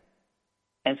again.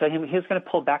 And so he's going to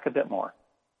pull back a bit more.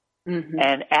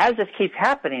 And as this keeps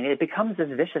happening, it becomes this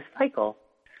vicious cycle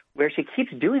where she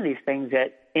keeps doing these things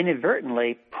that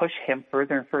inadvertently push him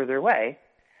further and further away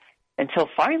until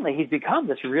finally he's become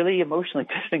this really emotionally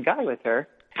distant guy with her.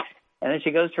 And then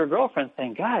she goes to her girlfriend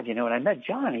saying, God, when I met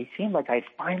John, he seemed like I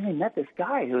finally met this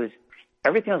guy who was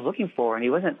everything I was looking for, and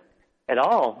he wasn't at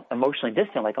all emotionally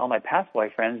distant like all my past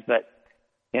boyfriends. But,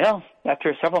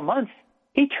 after several months,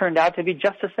 he turned out to be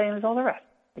just the same as all the rest.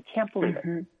 I can't believe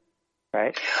it,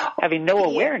 right? Having no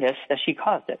awareness that she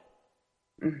caused it.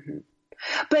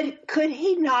 But could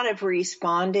he not have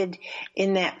responded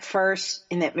in that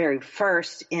very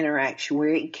first interaction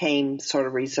where he came sort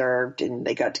of reserved and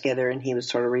they got together and he was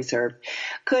sort of reserved?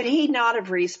 Could he not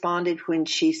have responded when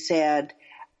she said,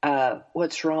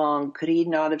 what's wrong? Could he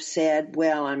not have said,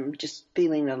 well, I'm just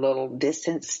feeling a little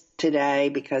distance today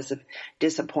because of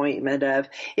disappointment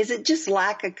is it just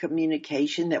lack of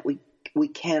communication that we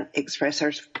can't express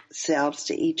ourselves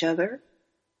to each other?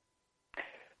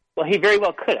 Well, he very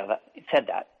well could have said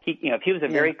that. If he was a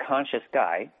very conscious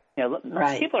guy,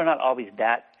 people are not always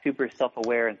that super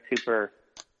self-aware and super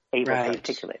able to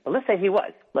articulate. But let's say he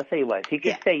was. He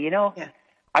could say,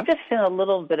 I'm just feeling a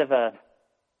little bit of a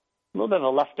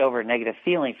leftover negative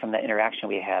feeling from the interaction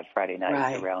we had Friday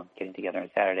night around getting together on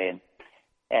Saturday,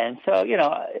 and so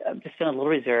I'm just feeling a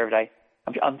little reserved.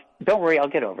 Don't worry, I'll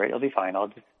get over it. It'll be fine.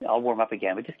 I'll warm up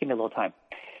again, but just give me a little time.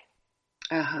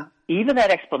 Even that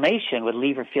explanation would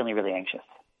leave her feeling really anxious.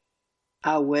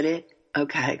 Oh, would it?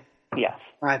 Okay. Yes.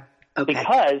 Right. Okay.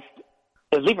 Because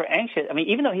it would leave her anxious. I mean,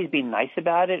 even though he's being nice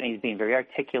about it and he's being very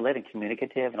articulate and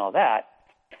communicative and all that,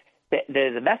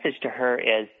 the message to her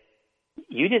is,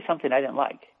 you did something I didn't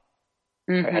like.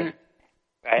 Right?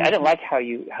 I didn't like how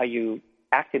you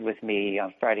acted with me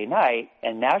on Friday night,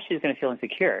 and now she's going to feel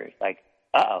insecure. It's like,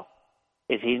 uh-oh,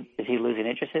 is he losing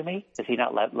interest in me? Does he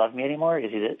not love me anymore?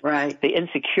 Is he right? The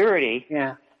insecurity.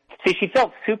 Yeah. See, she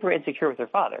felt super insecure with her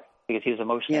father because he was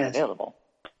emotionally unavailable.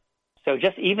 So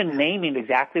just even naming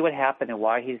exactly what happened and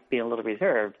why he's being a little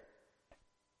reserved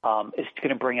is going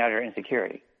to bring out her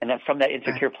insecurity. And then from that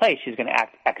insecure place, she's going to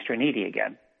act extra needy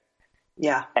again.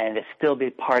 Yeah. And it's still be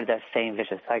part of that same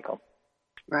vicious cycle.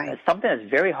 Right. It's something that's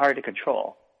very hard to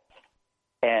control.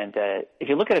 And if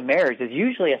you look at a marriage, there's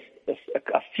usually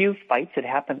a few fights that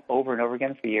happen over and over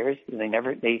again for years.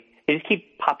 They just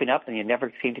keep popping up, and you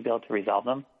never seem to be able to resolve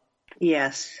them.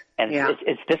 Yes. And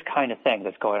it's this kind of thing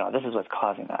that's going on. This is what's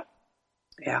causing that.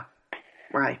 Yeah.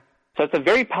 Right. So it's a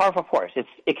very powerful force.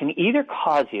 It can either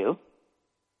cause you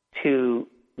to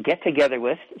get together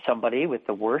with somebody with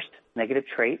the worst negative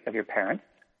trait of your parents,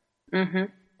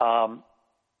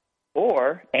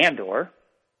 or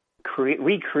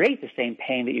recreate the same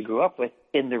pain that you grew up with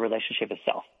in the relationship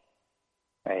itself.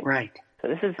 Right. Right. So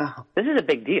this is a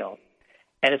big deal,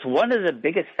 and it's one of the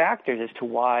biggest factors as to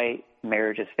why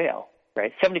marriages fail.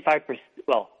 Right.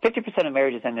 50% of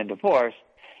marriages end in divorce,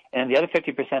 and the other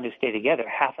 50% who stay together,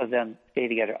 half of them stay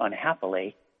together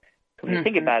unhappily. So when you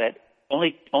think about it,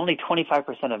 only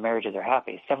 25% of marriages are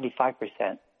happy.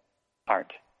 75%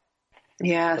 aren't.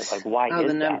 Yes. So it's like, why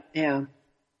is that? Yeah.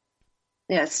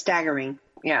 Yeah, it's staggering.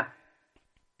 Yeah.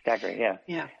 Staggering, yeah.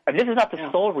 Yeah. I mean, this is not the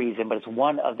sole reason, but it's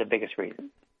one of the biggest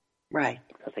reasons. Right.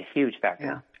 That's a huge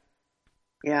factor.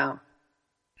 Yeah. Yeah.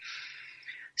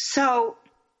 So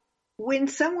when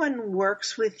someone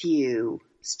works with you,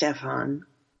 Stefan,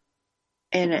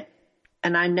 and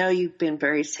I know you've been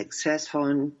very successful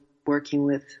in working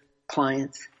with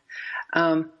clients,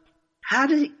 how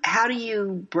do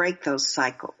you break those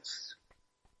cycles?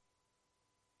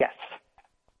 Yes.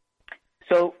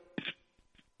 So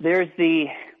there's the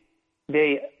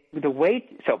way.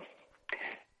 So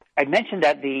I mentioned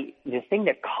that the thing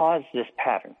that caused this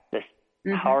pattern, this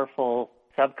powerful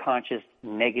subconscious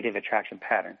negative attraction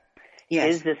pattern,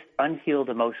 is this unhealed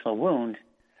emotional wound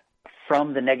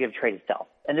from the negative trait itself.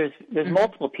 And there's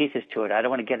multiple pieces to it. I don't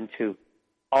want to get into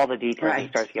all the details. It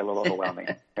starts to get a little overwhelming,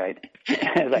 right?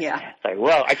 It's like,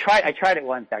 well, I tried it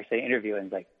once actually, interviewing.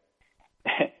 Like,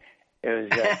 it was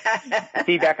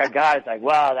feedback I got is like,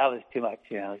 wow, that was too much.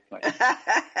 Too much.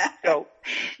 So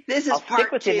this is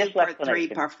part 2, part 3,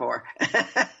 part 4.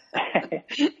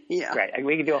 Yeah, right.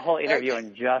 We can do a whole interview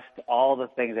on just all the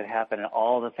things that happen and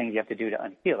all the things you have to do to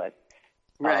unheal it.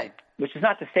 Right. Which is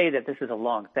not to say that this is a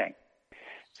long thing.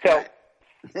 So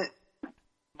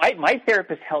my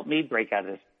therapist helped me break out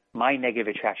of my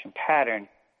negative attraction pattern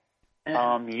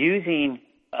using,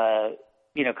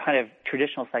 kind of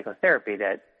traditional psychotherapy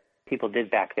that people did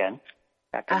back then,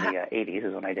 back in the 80s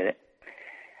is when I did it.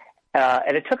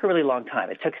 And it took a really long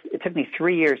time. It took me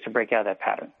 3 years to break out of that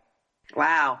pattern.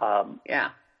 Wow. Yeah.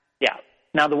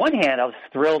 Now, on the one hand, I was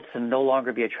thrilled to no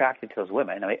longer be attracted to those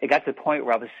women. I mean, it got to the point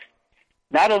where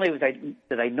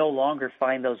did I no longer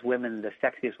find those women the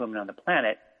sexiest women on the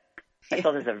planet, I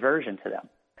felt this aversion to them.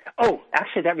 Oh,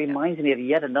 actually, that reminds me of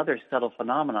yet another subtle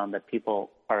phenomenon that people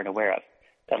aren't aware of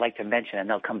that I'd like to mention, and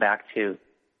they'll come back to,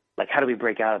 like, how do we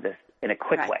break out of this in a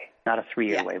quick way, not a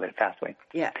 3-year way, but a fast way.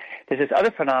 Yeah. There's this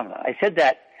other phenomenon. I said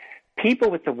that people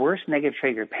with the worst negative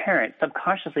trait of your parents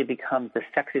subconsciously become the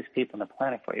sexiest people on the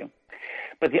planet for you.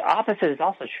 But the opposite is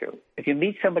also true. If you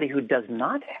meet somebody who does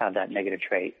not have that negative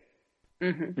trait,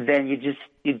 then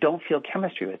you don't feel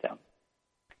chemistry with them.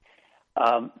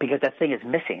 Because that thing is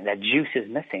missing, that juice is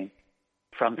missing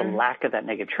from the lack of that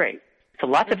negative trait. So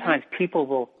lots of times people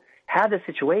will have this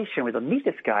situation where they'll meet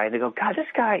this guy and they go, God, this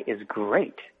guy is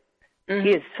great.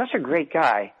 He is such a great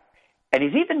guy. And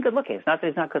he's even good looking. It's not that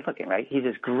he's not good looking, right? He's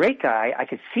this great guy. I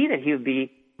could see that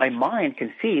my mind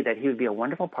can see that he would be a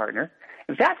wonderful partner.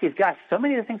 In fact, he's got so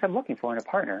many of the things I'm looking for in a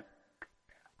partner.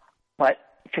 But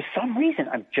for some reason,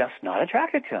 I'm just not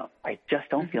attracted to him. I just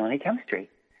don't feel any chemistry.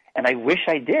 And I wish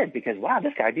I did because, wow,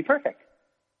 this guy would be perfect.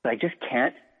 But I just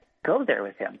can't go there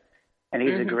with him. And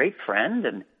he's a great friend.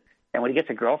 And when he gets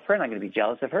a girlfriend, I'm going to be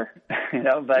jealous of her,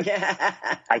 but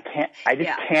I can't,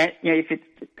 if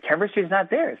chemistry is not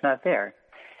there, it's not there.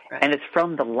 Right. And it's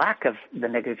from the lack of the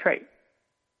negative trait.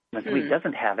 When somebody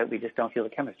doesn't have it, we just don't feel the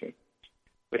chemistry,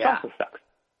 which also sucks.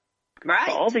 Right.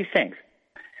 So all these things.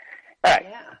 All right.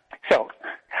 Yeah. So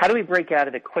how do we break out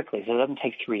of it quickly so it doesn't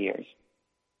take 3 years?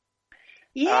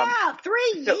 Yeah,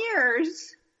 3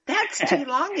 years. That's too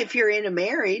long if you're in a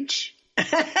marriage.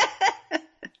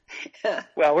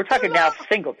 Well, we're talking now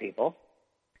single people.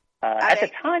 At the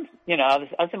time, I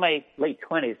was in my late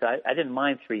 20s, so I didn't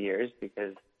mind 3 years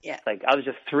because Yeah. Like, I was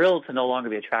just thrilled to no longer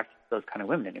be attracted to those kind of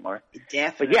women anymore.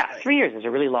 Definitely. But yeah, 3 years is a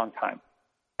really long time.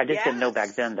 I just didn't know Yes.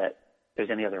 back then that there's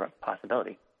any other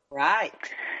possibility. Right.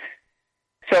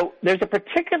 So there's a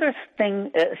particular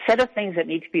thing, a set of things that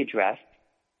need to be addressed.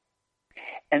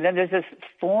 And then there's this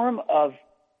form of,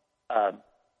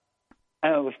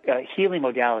 healing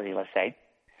modality, let's say,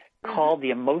 called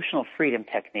the emotional freedom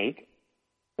technique,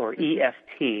 or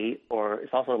EFT, or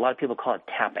it's also, a lot of people call it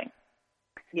tapping.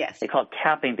 Yes. They call it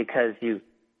tapping because you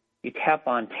tap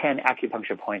on 10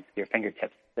 acupuncture points with your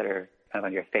fingertips that are kind of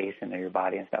on your face and on your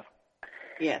body and stuff.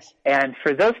 Yes. And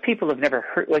for those people who've never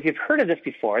heard, well, if you've heard of this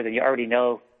before, then you already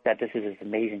know that this is this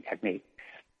amazing technique.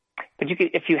 But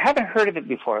if you haven't heard of it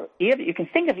before, you can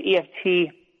think of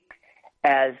EFT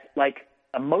as like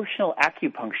emotional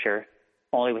acupuncture,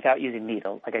 only without using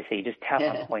needles. Like I say, you just tap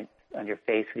on points on your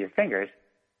face with your fingers.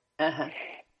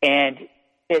 And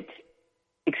it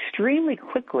extremely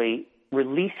quickly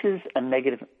releases a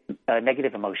negative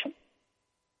emotion.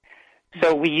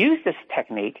 So we use this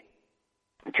technique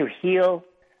to heal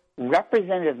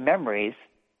representative memories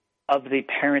of the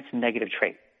parent's negative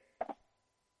trait.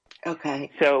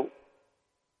 Okay. So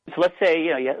let's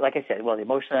say, like I said, the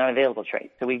emotionally unavailable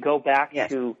trait. So we go back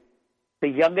to the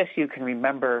youngest you can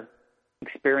remember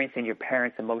experiencing your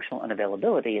parent's emotional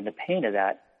unavailability and the pain of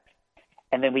that.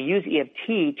 And then we use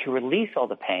EFT to release all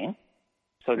the pain,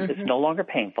 so it's no longer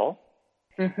painful.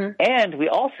 And we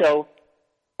also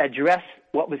address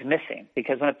what was missing,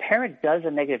 because when a parent does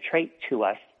a negative trait to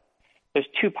us, there's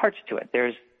two parts to it.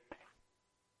 There's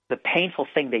the painful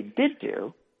thing they did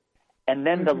do, and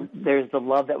then there's the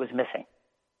love that was missing,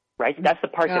 right? That's the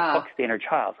part that hooks the inner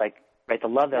child, the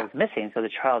love that was missing, so the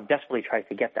child desperately tries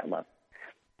to get that love.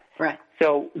 Right.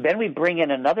 So then we bring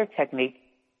in another technique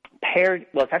paired,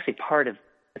 it's actually part of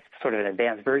sort of an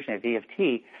advanced version of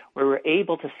EFT, where we're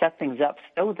able to set things up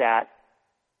so that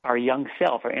our young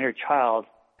self, our inner child,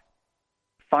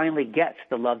 finally gets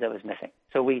the love that was missing.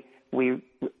 So we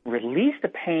release the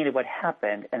pain of what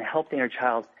happened and help the inner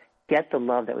child get the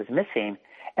love that was missing,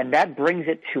 and that brings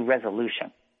it to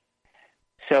resolution.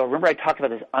 So remember I talked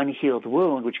about this unhealed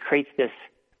wound, which creates this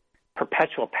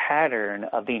perpetual pattern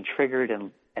of being triggered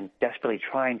and desperately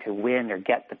trying to win or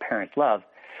get the parent's love.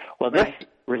 Well, this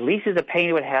releases the pain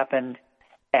of what happened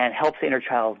and helps the inner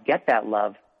child get that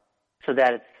love so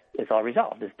that it's all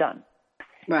resolved, it's done.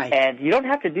 Right. And you don't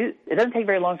have to it doesn't take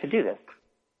very long to do this.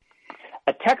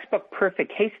 A textbook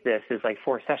perfect case of this is like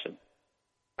 4 sessions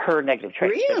per negative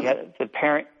trait. Really? So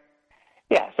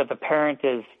if the parent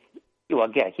is,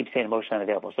 again, I keep saying emotionally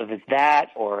unavailable. So if it's that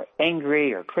or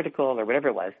angry or critical or whatever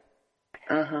it was,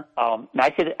 now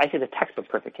I say the textbook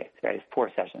perfect case, right? It's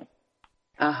 4 sessions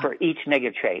for each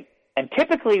negative trait. And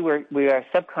typically we are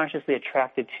subconsciously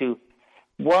attracted to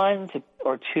 1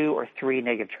 or 2 or 3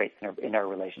 negative traits in our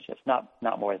relationships,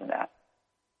 not more than that.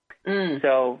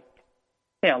 So,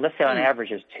 let's say on average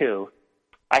there's 2.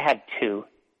 I had 2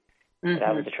 that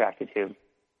I was attracted to.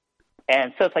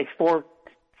 And so it's like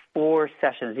 4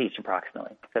 sessions each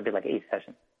approximately. So it'd be like 8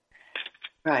 sessions.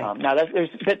 Right. Now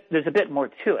there's a bit more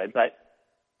to it, but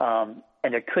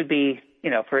and there could be,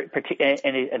 for a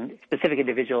specific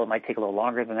individual, it might take a little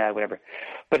longer than that, whatever.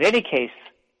 But in any case,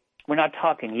 we're not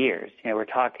talking years. We're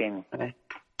talking, a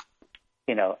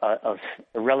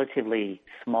relatively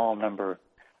small number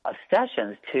of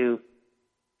sessions to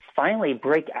finally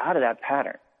break out of that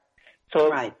pattern.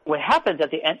 So what happens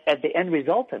at the end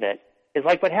result of it is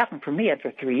like what happened for me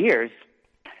after 3 years,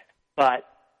 but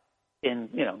in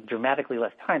dramatically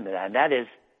less time than that. And that is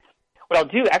what I'll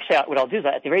do is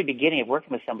at the very beginning of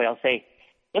working with somebody, I'll say,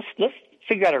 let's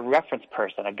figure out a reference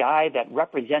person, a guy that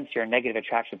represents your negative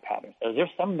attraction patterns. So is there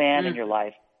some man in your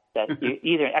life that you,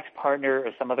 either an ex-partner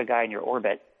or some other guy in your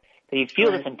orbit that you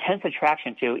feel this intense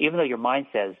attraction to, even though your mind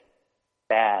says,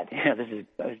 bad, it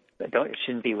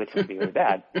shouldn't be with somebody really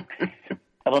bad.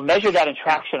 And we'll measure that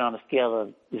attraction on a scale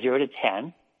of 0 to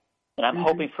 10, and I'm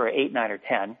hoping for 8, 9, or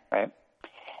 10, right?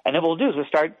 And then what we'll do is we'll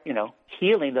start,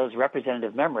 healing those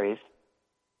representative memories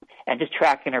and just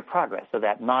tracking our progress. So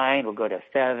that 9 will go to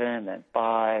 7, then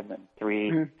 5, then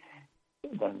 3,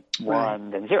 then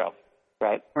 1, then 0,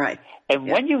 right? Right. And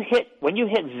when you hit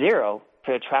 0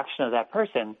 for attraction of that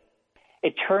person,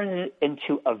 it turns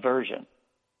into aversion.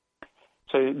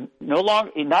 So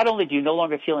not only do you no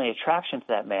longer feel any attraction to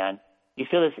that man, you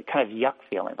feel this kind of yuck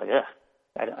feeling, like, ugh,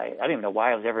 I don't even know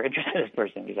why I was ever interested in this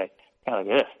person. He's like, kind of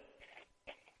like, ugh.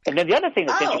 And then the other thing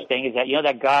that's interesting is that,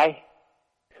 that guy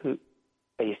who,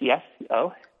 yes,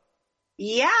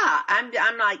 yeah,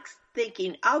 I'm like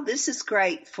thinking, this is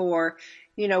great for,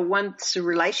 once the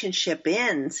relationship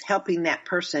ends, helping that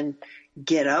person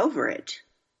get over it.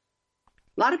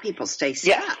 lot of people stay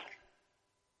stuck.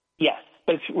 Yes.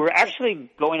 But we're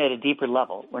actually going at a deeper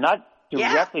level. We're not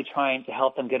directly trying to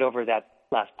help them get over that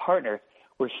last partner.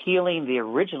 We're healing the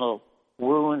original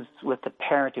wounds with the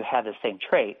parent who had the same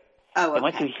trait. Oh, okay. And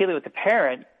once you heal it with the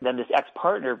parent, then this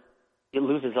ex-partner, it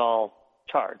loses all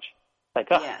charge. Like,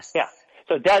 yes. Yeah.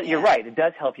 So you're right. It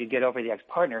does help you get over the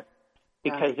ex-partner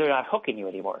because they're not hooking you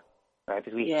anymore, right?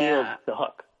 Because we healed the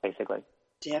hook, basically.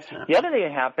 Definitely. The other thing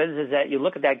that happens is that you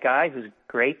look at that guy who's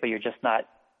great, but you're just not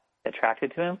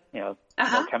attracted to him, no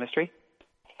chemistry.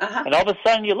 And all of a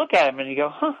sudden you look at him and you go,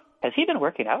 has he been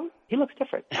working out? He looks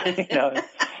different. And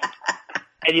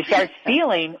you start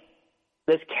feeling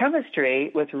this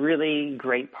chemistry with really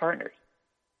great partners,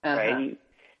 right?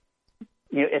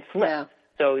 It flips. Yeah.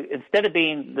 So instead of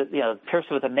being the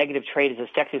person with a negative trait is the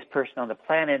sexiest person on the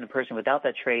planet, and the person without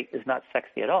that trait is not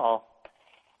sexy at all,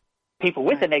 people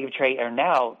with a negative trait are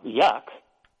now yuck,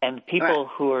 and people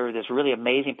who are this really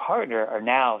amazing partner are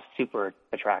now super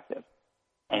attractive,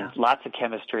 and lots of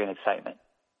chemistry and excitement.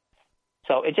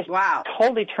 So it just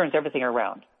totally turns everything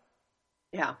around.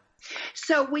 Yeah.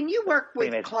 So when you work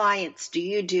with clients, do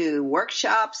you do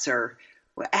workshops, or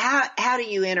how do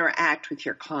you interact with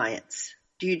your clients?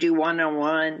 Do you do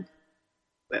one-on-one?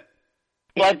 Well,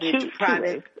 I do two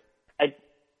ways. I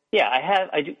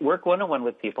do work one-on-one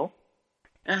with people.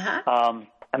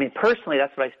 I mean, personally,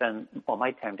 that's what I spend all my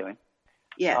time doing.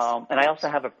 Yes. And I also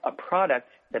have a product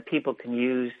that people can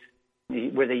use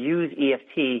where they use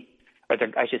EFT, or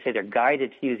I should say they're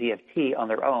guided to use EFT on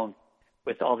their own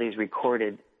with all these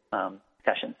recorded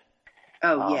sessions.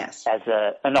 Oh, yes. As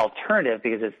an alternative,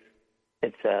 because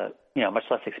it's much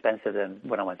less expensive than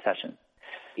one-on-one sessions.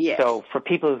 Yes. So for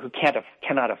people who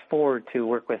cannot afford to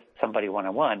work with somebody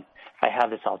one-on-one, I have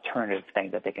this alternative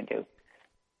thing that they can do.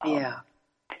 Yeah.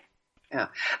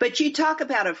 But you talk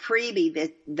about a freebie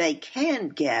that they can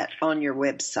get on your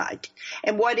website.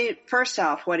 And first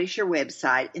off, what is your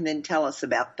website? And then tell us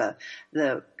about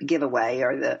the giveaway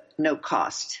or the no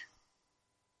cost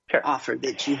offer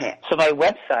that you have. So my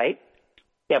website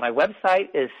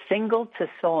is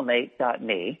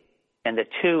singletosoulmate.me, and the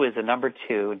 2 is the number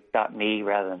 2.me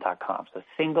rather than .com. So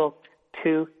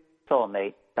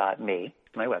singletosoulmate.me.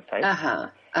 My website.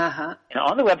 And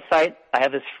on the website, I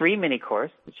have this free mini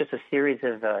course. It's just a series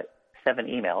of 7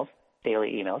 emails,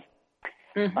 daily emails,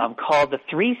 called The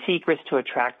 3 Secrets to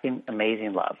Attracting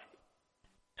Amazing Love.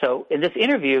 So in this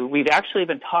interview, we've actually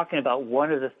been talking about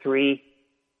one of the 3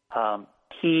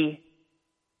 key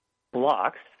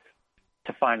blocks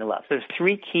to finding love. So there's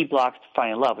 3 key blocks to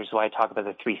finding love, which is why I talk about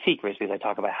the 3 secrets, because I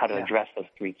talk about how to address those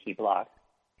 3 key blocks.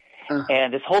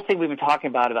 And this whole thing we've been talking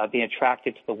about being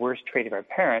attracted to the worst trait of our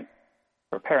parents,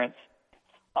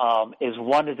 is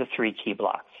one of the 3 key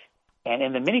blocks. And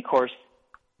in the mini course,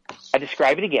 I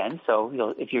describe it again. So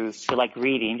if you like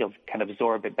reading, you'll kind of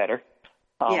absorb it better.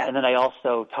 And then I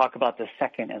also talk about the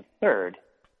 2nd and 3rd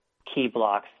key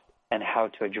blocks and how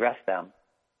to address them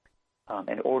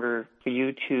in order for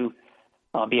you to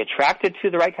be attracted to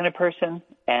the right kind of person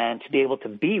and to be able to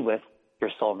be with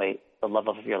your soulmate, the love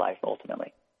of your life,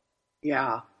 ultimately.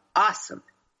 Yeah. Awesome.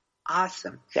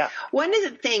 Yeah. One of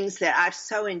the things that I've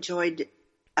so enjoyed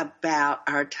about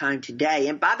our time today,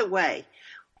 and by the way,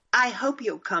 I hope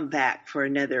you'll come back for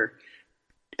another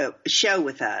show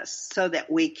with us so that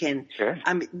we can,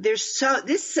 this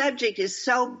subject is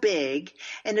so big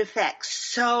and affects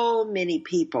so many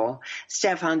people,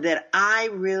 Stefan, that I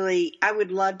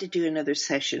would love to do another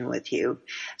session with you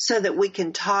so that we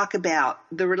can talk about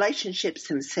the relationships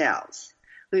themselves.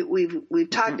 We've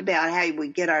talked about how we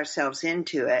get ourselves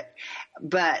into it,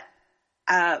 but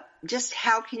just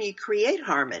how can you create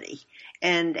harmony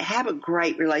and have a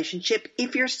great relationship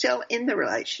if you're still in the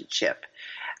relationship?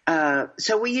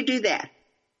 So will you do that?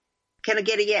 Can I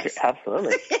get a yes?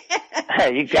 Absolutely.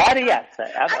 You got a yes.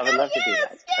 I would love to do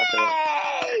that.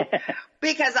 Absolutely.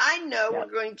 Because I know we're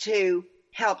going to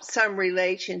help some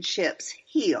relationships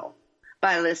heal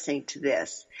by listening to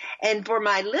this. And for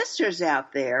my listeners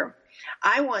out there,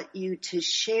 I want you to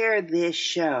share this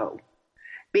show,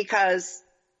 because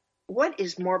what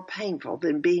is more painful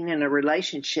than being in a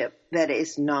relationship that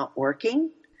is not working?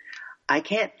 I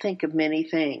can't think of many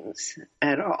things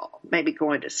at all. Maybe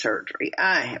going to surgery.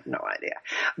 I have no idea.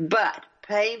 But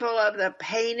the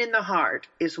pain in the heart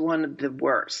is one of the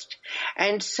worst.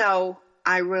 And so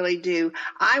I really do.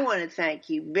 I want to thank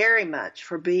you very much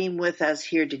for being with us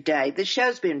here today. The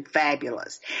show's been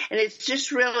fabulous. And it's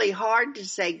just really hard to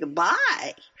say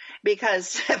goodbye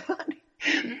because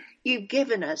you've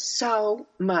given us so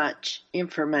much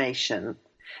information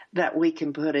that we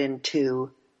can put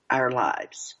into our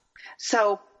lives.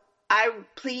 So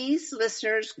Please,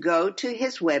 listeners, go to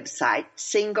his website,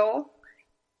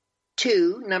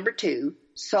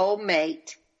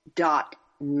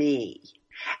 soulmate.me.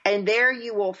 And there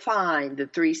you will find the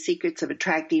 3 secrets of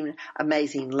attracting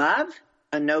amazing love,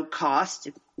 a no-cost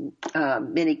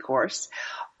mini course,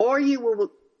 or you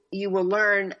will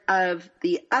learn of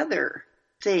the other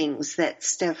things that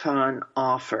Stefan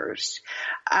offers.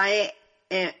 I've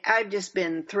just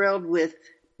been thrilled with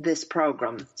this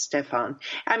program, Stefan.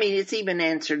 I mean, it's even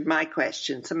answered my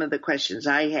questions, some of the questions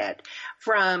I had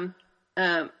from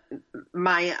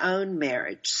my own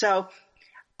marriage. So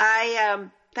I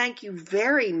thank you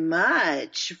very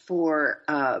much for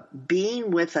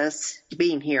being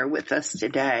here with us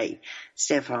today,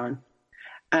 Stefan.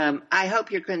 I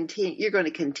hope you're going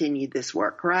to continue this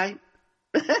work, right?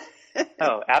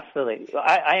 Oh, absolutely.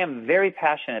 I am very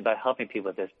passionate about helping people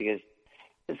with this because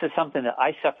this is something that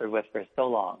I suffered with for so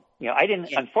long.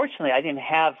 Unfortunately, I didn't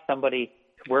have somebody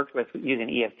who worked with using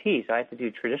EFT, so I had to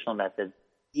do traditional methods.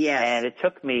 Yes. And it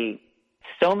took me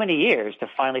so many years to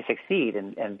finally succeed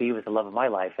and be with the love of my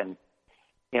life. And,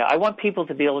 I want people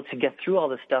to be able to get through all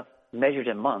this stuff measured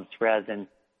in months rather than,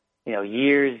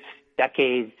 years,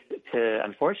 decades to,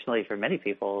 unfortunately, for many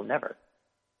people, never.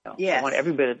 Yes. I want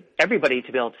everybody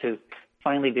to be able to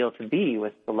finally be able to be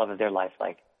with the love of their life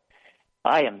like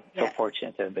I am so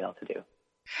fortunate to have been able to do.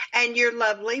 And your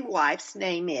lovely wife's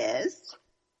name is?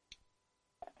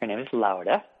 Her name is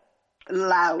Laura.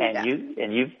 Laura.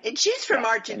 And she's from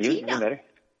Argentina. You met her.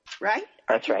 Right?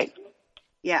 That's right.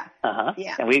 Yeah. Uh-huh.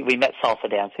 Yeah. And we met salsa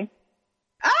dancing.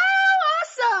 Oh,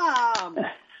 awesome.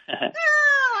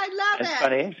 I love it. That's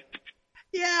funny.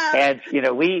 Yeah. And,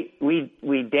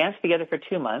 we danced together for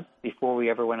 2 months before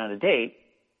we ever went on a date.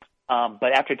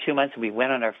 But after 2 months, we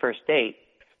went on our first date.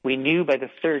 We knew by the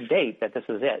third date that this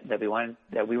was it, that we were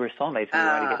soulmates and we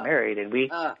wanted to get married. And we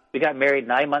got married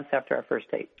 9 months after our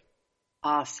first date.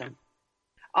 Awesome.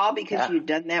 All because you'd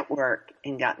done that work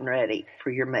and gotten ready for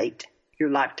your mate, your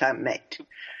lifetime mate.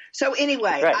 So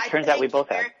anyway. That's right. Turns out we both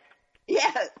had.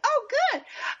 Yeah. Oh,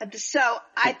 good. So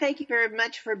I thank you very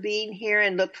much for being here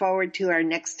and look forward to our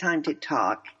next time to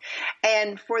talk.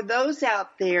 And for those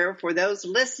out there, for those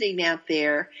listening out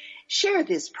there, share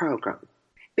this program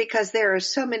because there are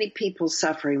so many people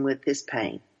suffering with this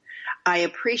pain. I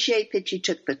appreciate that you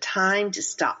took the time to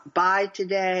stop by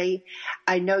today.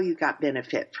 I know you got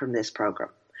benefit from this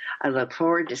program. I look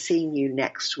forward to seeing you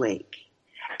next week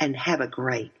and have a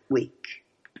great week.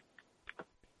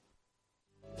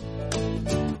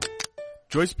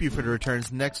 Joyce Buford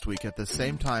returns next week at the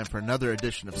same time for another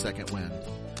edition of Second Wind.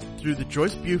 Through the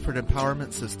Joyce Buford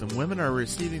Empowerment System, women are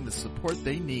receiving the support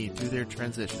they need through their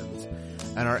transitions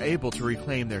and are able to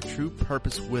reclaim their true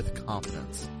purpose with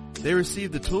confidence. They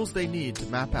receive the tools they need to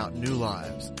map out new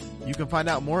lives. You can find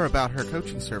out more about her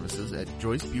coaching services at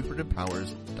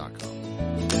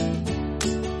joycebufordempowers.com.